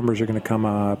and cucumbers are going to come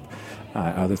up.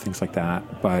 Other things like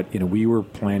that. But, we were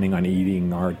planning on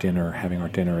having our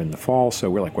dinner in the fall. So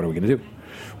we're like, what are we going to do?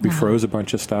 We froze a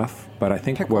bunch of stuff. But I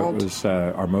think what was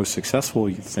our most successful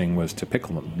thing was to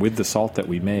pickle them with the salt that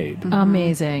we made. Mm-hmm.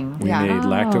 Amazing. We made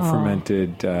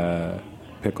lacto-fermented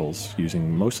pickles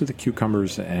using most of the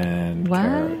cucumbers and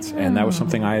carrots. And that was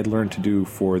something I had learned to do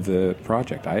for the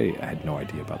project. I had no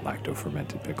idea about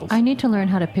lacto-fermented pickles. I need to learn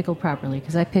how to pickle properly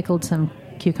because I pickled some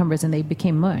cucumbers and they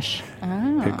became mush.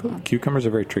 Cucumbers are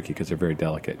very tricky because they're very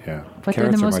delicate, But carrots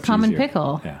they're the most common easier.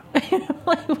 pickle.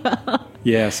 Yeah.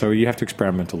 Yeah, so you have to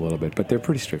experiment a little bit, but they're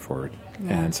pretty straightforward.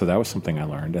 Yeah. And so that was something I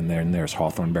learned. And then there's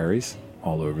hawthorn berries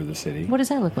all over the city. What does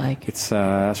that look like? It's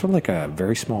sort of like a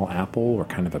very small apple or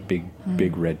kind of a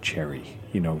big red cherry.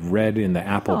 Red in the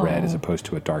apple red as opposed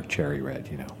to a dark cherry red,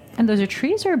 And those are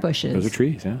trees or bushes? Those are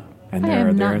trees, yeah. And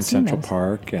they're in Central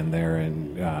Park, and they're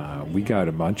in. We got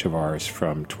a bunch of ours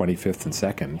from 25th and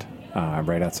 2nd,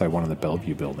 right outside one of the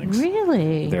Bellevue buildings.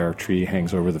 Really? Their tree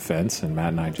hangs over the fence, and Matt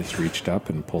and I just reached up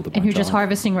and pulled a bunch. And you're just off.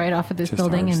 harvesting right off of this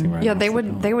building, Yeah, they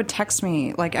would text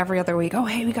me like every other week. Oh,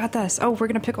 hey, we got this. Oh, we're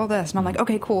gonna pickle this, and I'm like,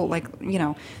 okay, cool.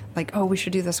 Oh, we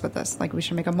should do this with this. Like, we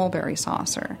should make a mulberry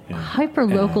sauce or hyper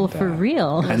local for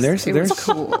real. And there's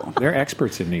cool. They're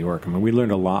experts in New York. I mean, we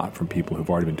learned a lot from people who've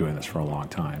already been doing this for a long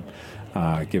time.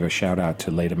 Give a shout out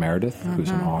to Leda Meredith, who's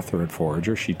an author and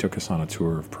forager. She took us on a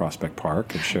tour of Prospect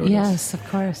Park and showed us of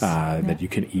course. that you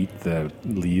can eat the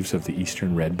leaves of the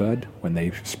eastern redbud when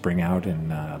they spring out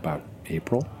in about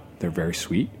April. They're very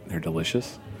sweet. They're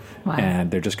delicious. Wow.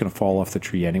 And they're just going to fall off the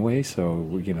tree anyway.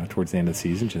 So, towards the end of the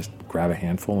season, just grab a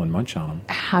handful and munch on them.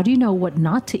 How do you know what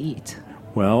not to eat?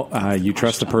 Well, you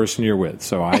trust the person you're with.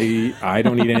 So I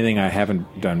don't eat anything I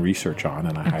haven't done research on,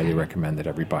 and I highly recommend that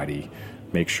everybody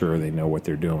make sure they know what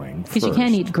they're doing. Because you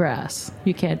can't eat grass.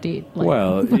 You can't eat.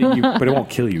 Well, but it won't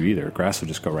kill you either. Grass will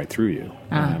just go right through you.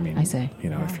 I see.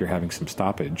 If you're having some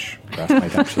stoppage, grass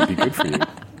might actually be good for you.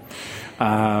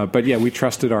 But yeah, we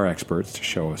trusted our experts to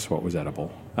show us what was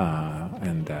edible.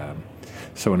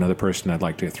 So another person I'd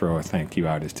like to throw a thank you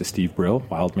out is to Steve Brill,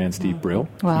 Wildman Steve Brill.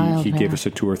 He gave us a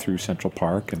tour through Central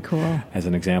Park. And cool. as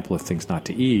an example of things not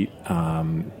to eat,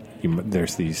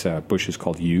 there's these bushes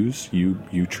called yews.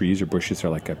 Yew trees or bushes are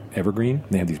like an evergreen.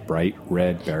 They have these bright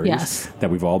red berries that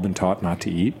we've all been taught not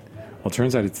to eat. Well, it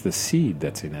turns out it's the seed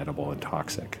that's inedible and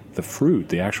toxic. The fruit,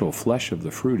 the actual flesh of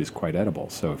the fruit is quite edible.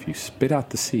 So if you spit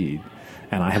out the seed,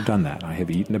 and I have done that. I have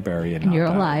eaten a berry and not you're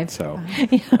died. alive. So,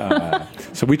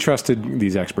 so we trusted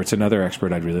these experts. Another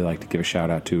expert I'd really like to give a shout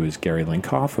out to is Gary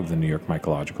Linkhoff of the New York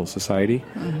Mycological Society.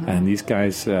 And these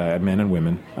guys, men and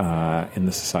women in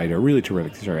the society, are really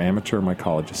terrific. These are amateur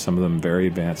mycologists, some of them very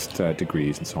advanced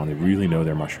degrees and so on. They really know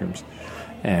their mushrooms.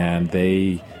 And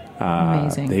they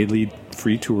lead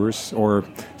free tours, or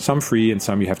some free and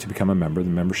some you have to become a member. The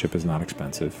membership is not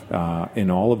expensive. In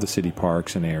all of the city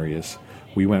parks and areas,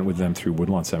 we went with them through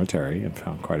Woodlawn Cemetery and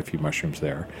found quite a few mushrooms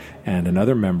there. And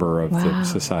another member of the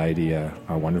society, a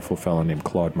wonderful fellow named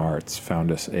Claude Martz,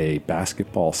 found us a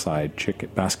basketball-sized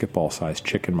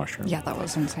chicken mushroom. Yeah, that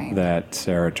was insane. That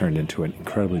Sarah turned into an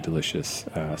incredibly delicious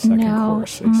second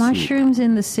course. Mushrooms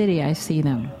in the city, I see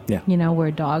them. Yeah. You know,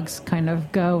 where dogs kind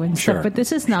of go and stuff. But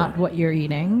this is not what you're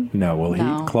eating. No,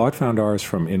 Claude found ours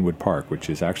from Inwood Park, which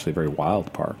is actually a very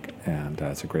wild park, and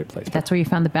it's a great place. That's where you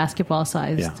found the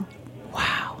basketball-sized. Yeah.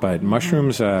 Wow. But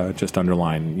mushrooms, just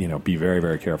underline, be very,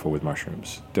 very careful with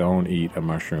mushrooms. Don't eat a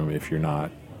mushroom if you're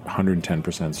not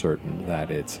 110% certain that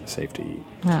it's safe to eat.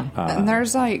 Yeah. And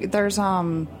there's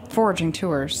foraging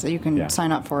tours that you can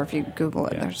sign up for if you Google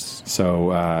it. Yeah. So,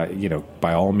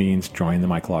 by all means, join the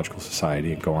Mycological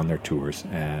Society and go on their tours.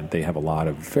 And they have a lot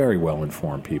of very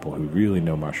well-informed people who really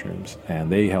know mushrooms.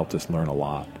 And they helped us learn a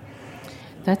lot.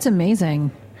 That's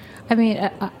amazing. I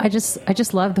mean, I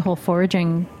just love the whole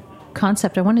foraging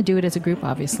concept. I want to do it as a group,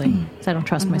 obviously, because I don't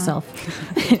trust myself.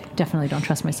 Definitely don't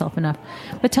trust myself enough.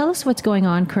 But tell us what's going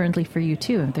on currently for you,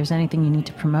 too. If there's anything you need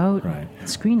to promote,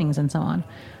 screenings and so on.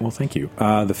 Well, thank you.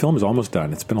 The film is almost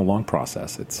done. It's been a long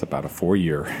process. It's about a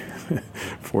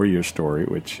 4-year story,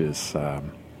 which is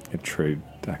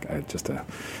just a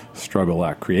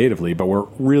struggle creatively. But we're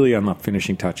really on the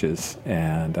finishing touches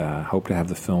and hope to have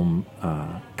the film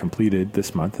completed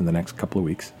this month in the next couple of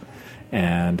weeks.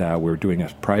 And we're doing a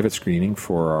private screening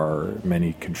for our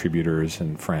many contributors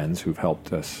and friends who've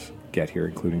helped us get here,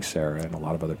 including Sarah and a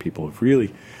lot of other people who've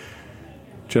really,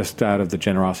 just out of the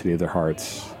generosity of their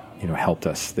hearts, helped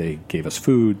us. They gave us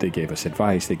food, they gave us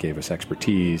advice, they gave us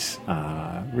expertise,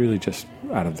 really just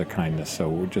out of their kindness.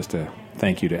 So just a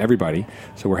thank you to everybody.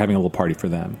 So we're having a little party for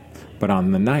them. But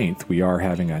on the 9th, we are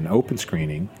having an open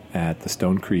screening at the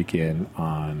Stone Creek Inn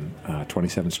on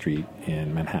 27th Street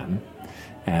in Manhattan.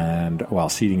 And while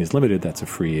seating is limited, that's a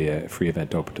free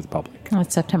event open to the public. Oh,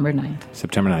 it's September 9th.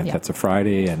 September 9th, that's a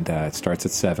Friday, and it starts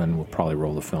at 7. We'll probably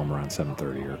roll the film around 7:30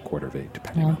 or 7:45,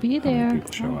 depending on how many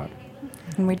people show up.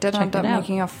 And we did end up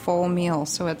making a full meal,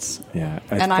 so it's... Yeah.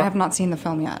 And I have not seen the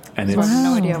film yet. And so it's I have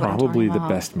no idea probably what the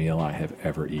best meal I have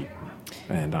ever eaten.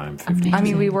 And I'm 52. Amazing. I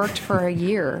mean, we worked for a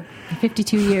year.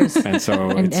 52 years. And so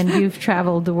and you've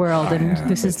traveled the world, and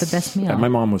this is the best meal. And my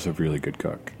mom was a really good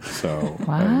cook. So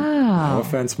wow. No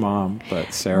offense, Mom,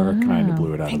 but Sarah kind of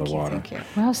blew it out of the water. Thank you.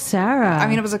 Wow, Sarah. I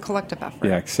mean, it was a collective effort.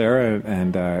 Yeah, Sarah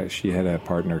and she had a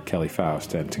partner, Kelly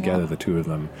Faust, and together the two of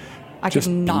them I could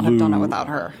not have done it without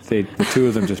her. The two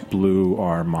of them just blew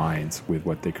our minds with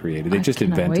what they created. They just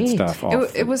invented stuff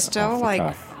off It was still off the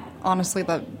cuff. Honestly,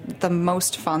 the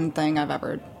most fun thing I've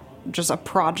ever, just a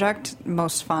project,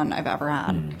 most fun I've ever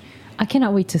had. I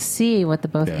cannot wait to see what the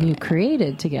both of you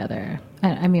created together.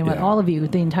 I mean, what all of you,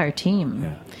 the entire team.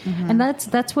 Yeah. And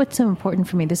that's what's so important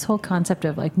for me, this whole concept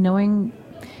of knowing,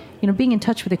 being in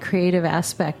touch with the creative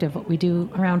aspect of what we do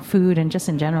around food and just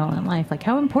in general in life.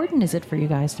 How important is it for you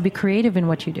guys to be creative in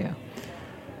what you do?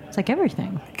 It's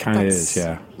everything. It kind of is,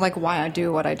 yeah. Why I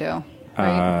do what I do.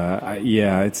 Right?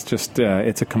 It's just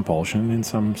it's a compulsion in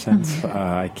some sense.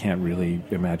 I can't really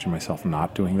imagine myself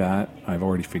not doing that. I've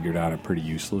already figured out I'm pretty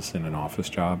useless in an office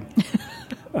job.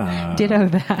 Ditto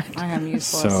that. I am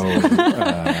useless.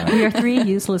 So we are 3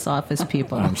 useless office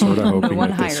people. I'm sort of hoping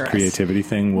that this hire us. creativity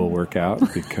thing will work out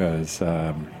because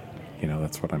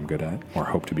that's what I'm good at or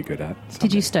hope to be good at. Someday.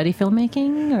 Did you study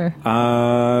filmmaking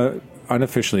or?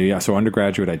 Unofficially, so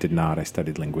undergraduate I did not. I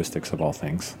studied linguistics of all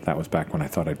things. That was back when I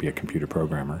thought I'd be a computer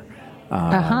programmer.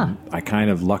 I kind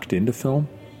of lucked into film,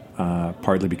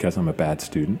 partly because I'm a bad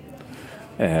student.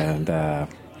 And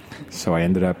so I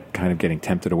ended up kind of getting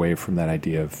tempted away from that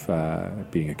idea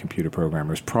of being a computer programmer.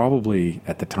 It was probably,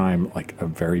 at the time, a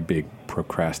very big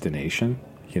procrastination,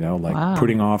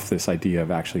 putting off this idea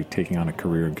of actually taking on a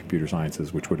career in computer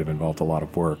sciences, which would have involved a lot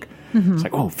of work. It's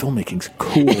like, oh, filmmaking's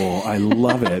cool. I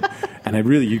love it. And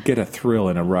you get a thrill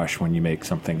and a rush when you make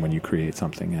something, when you create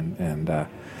something. And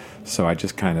so I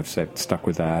just kind of stuck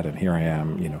with that. And here I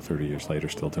am, 30 years later,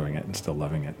 still doing it and still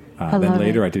loving it. Then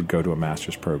later I did go to a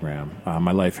master's program.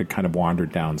 My life had kind of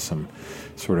wandered down some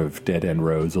sort of dead-end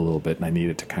roads a little bit, and I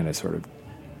needed to kind of sort of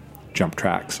jump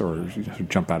tracks or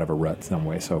jump out of a rut some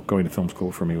way. So going to film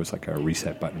school for me was like a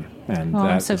reset button. And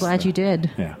I'm so glad you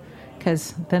did. Yeah.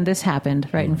 Because then this happened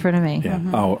right in front of me.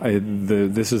 Yeah.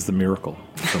 This is the miracle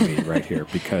for me right here,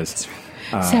 because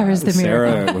Sarah's the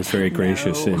miracle. Sarah was very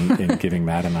gracious in giving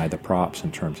Matt and I the props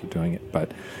in terms of doing it.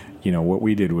 But, what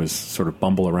we did was sort of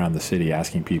bumble around the city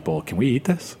asking people, can we eat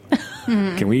this?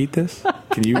 Can we eat this?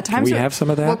 Can we have some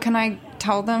of that? Well, can I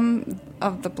tell them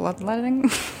of the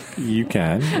bloodletting? You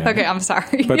can. Yeah. Okay, I'm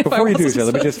sorry. But before you do so,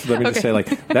 let me just say,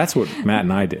 that's what Matt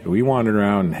and I did. We wandered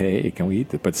around and, hey, can we eat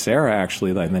this? But Sarah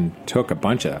actually then took a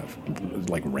bunch of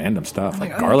random stuff,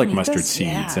 like garlic mustard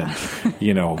seeds and,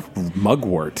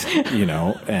 mugwort,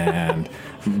 and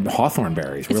hawthorn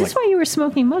berries. Is this why you were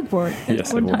smoking mugwort?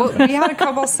 Yes. Well, we had a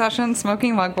couple sessions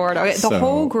smoking mugwort. Okay, the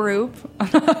whole group.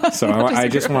 So I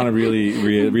just want to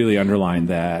really underline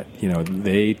that,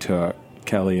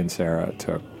 Kelly and Sarah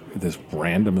took this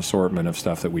random assortment of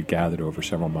stuff that we gathered over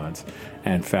several months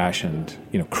and fashioned,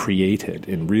 created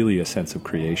in really a sense of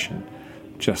creation.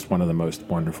 Just one of the most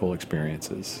wonderful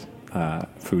experiences,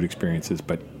 food experiences,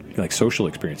 but like social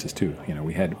experiences too.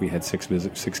 We had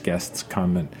six guests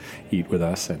come and eat with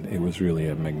us, and it was really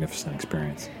a magnificent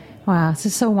experience. Wow, this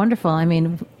is so wonderful. I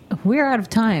mean, we're out of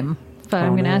time, but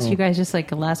I'm going to ask you guys just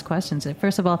the last questions.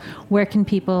 First of all, where can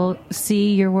people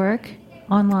see your work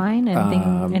online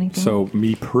and anything? So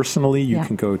me personally, you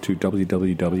can go to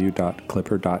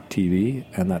www.clipper.tv,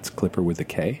 and that's Clipper with a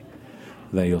K.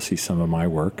 There you'll see some of my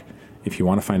work. If you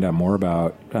want to find out more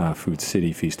about Food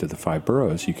City Feast of the Five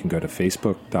Boroughs, you can go to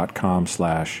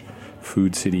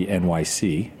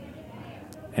facebook.com/FoodCityNYC.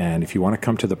 And if you want to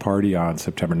come to the party on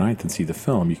September 9th and see the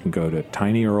film, you can go to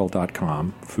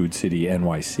tinyearl.com, Food City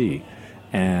NYC,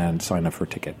 and sign up for a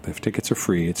ticket. If tickets are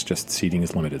free, it's just seating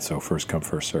is limited, so first come,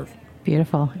 first serve.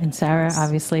 Beautiful. And Sarah,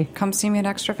 obviously. Come see me at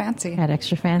Extra Fancy. At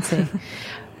Extra Fancy.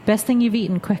 Best thing you've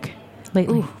eaten, quick,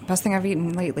 lately? Ooh, best thing I've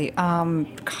eaten lately.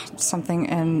 Something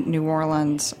in New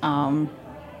Orleans.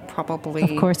 Probably.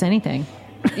 Of course, anything.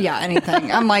 Yeah,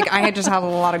 anything. I had just had a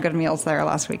lot of good meals there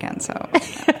last weekend, so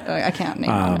I can't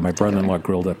name one. My brother-in-law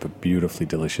grilled up a beautifully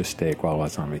delicious steak while I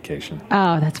was on vacation.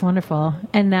 Oh, that's wonderful.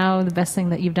 And now the best thing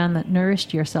that you've done that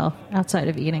nourished yourself outside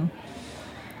of eating?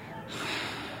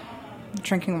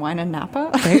 Drinking wine in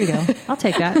Napa. There you go. I'll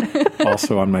take that.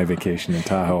 Also on my vacation in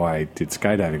Tahoe, I did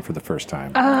skydiving for the first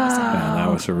time. Oh. And that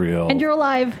was a real... And you're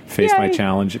alive. Face my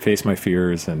challenge, face my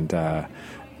fears, and...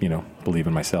 believe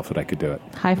in myself that I could do it.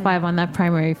 High five on that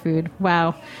primary food.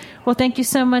 Wow. Well, thank you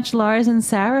so much, Lars and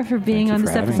Sarah, for being on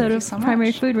this episode of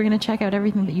Primary Food. We're going to check out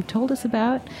everything that you've told us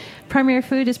about. Primary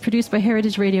Food is produced by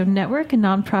Heritage Radio Network, a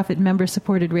nonprofit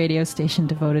member-supported radio station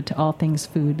devoted to all things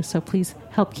food. So please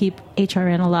help keep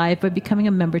HRN alive by becoming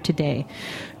a member today.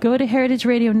 Go to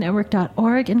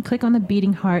heritageradionetwork.org and click on the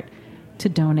beating heart to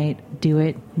donate. Do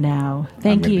it now.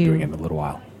 Thank you. I'm going to be doing it in a little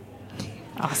while.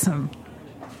 Awesome.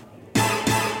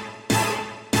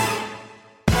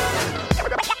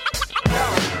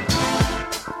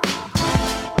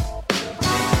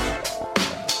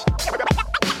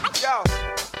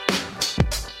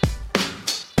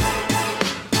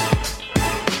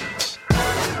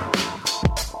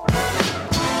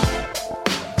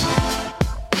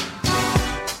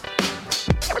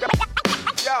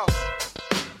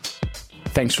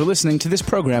 Thanks for listening to this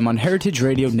program on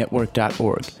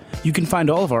heritageradionetwork.org. You can find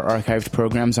all of our archived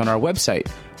programs on our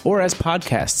website or as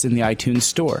podcasts in the iTunes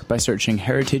Store by searching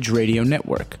Heritage Radio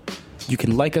Network. You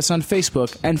can like us on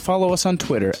Facebook and follow us on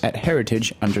Twitter at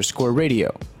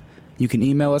 @heritage_radio. You can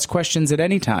email us questions at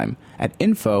any time at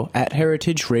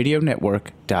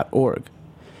info@heritageradionetwork.org.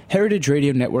 Heritage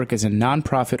Radio Network is a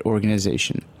nonprofit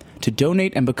organization. To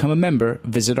donate and become a member,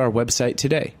 visit our website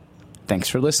today. Thanks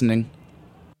for listening.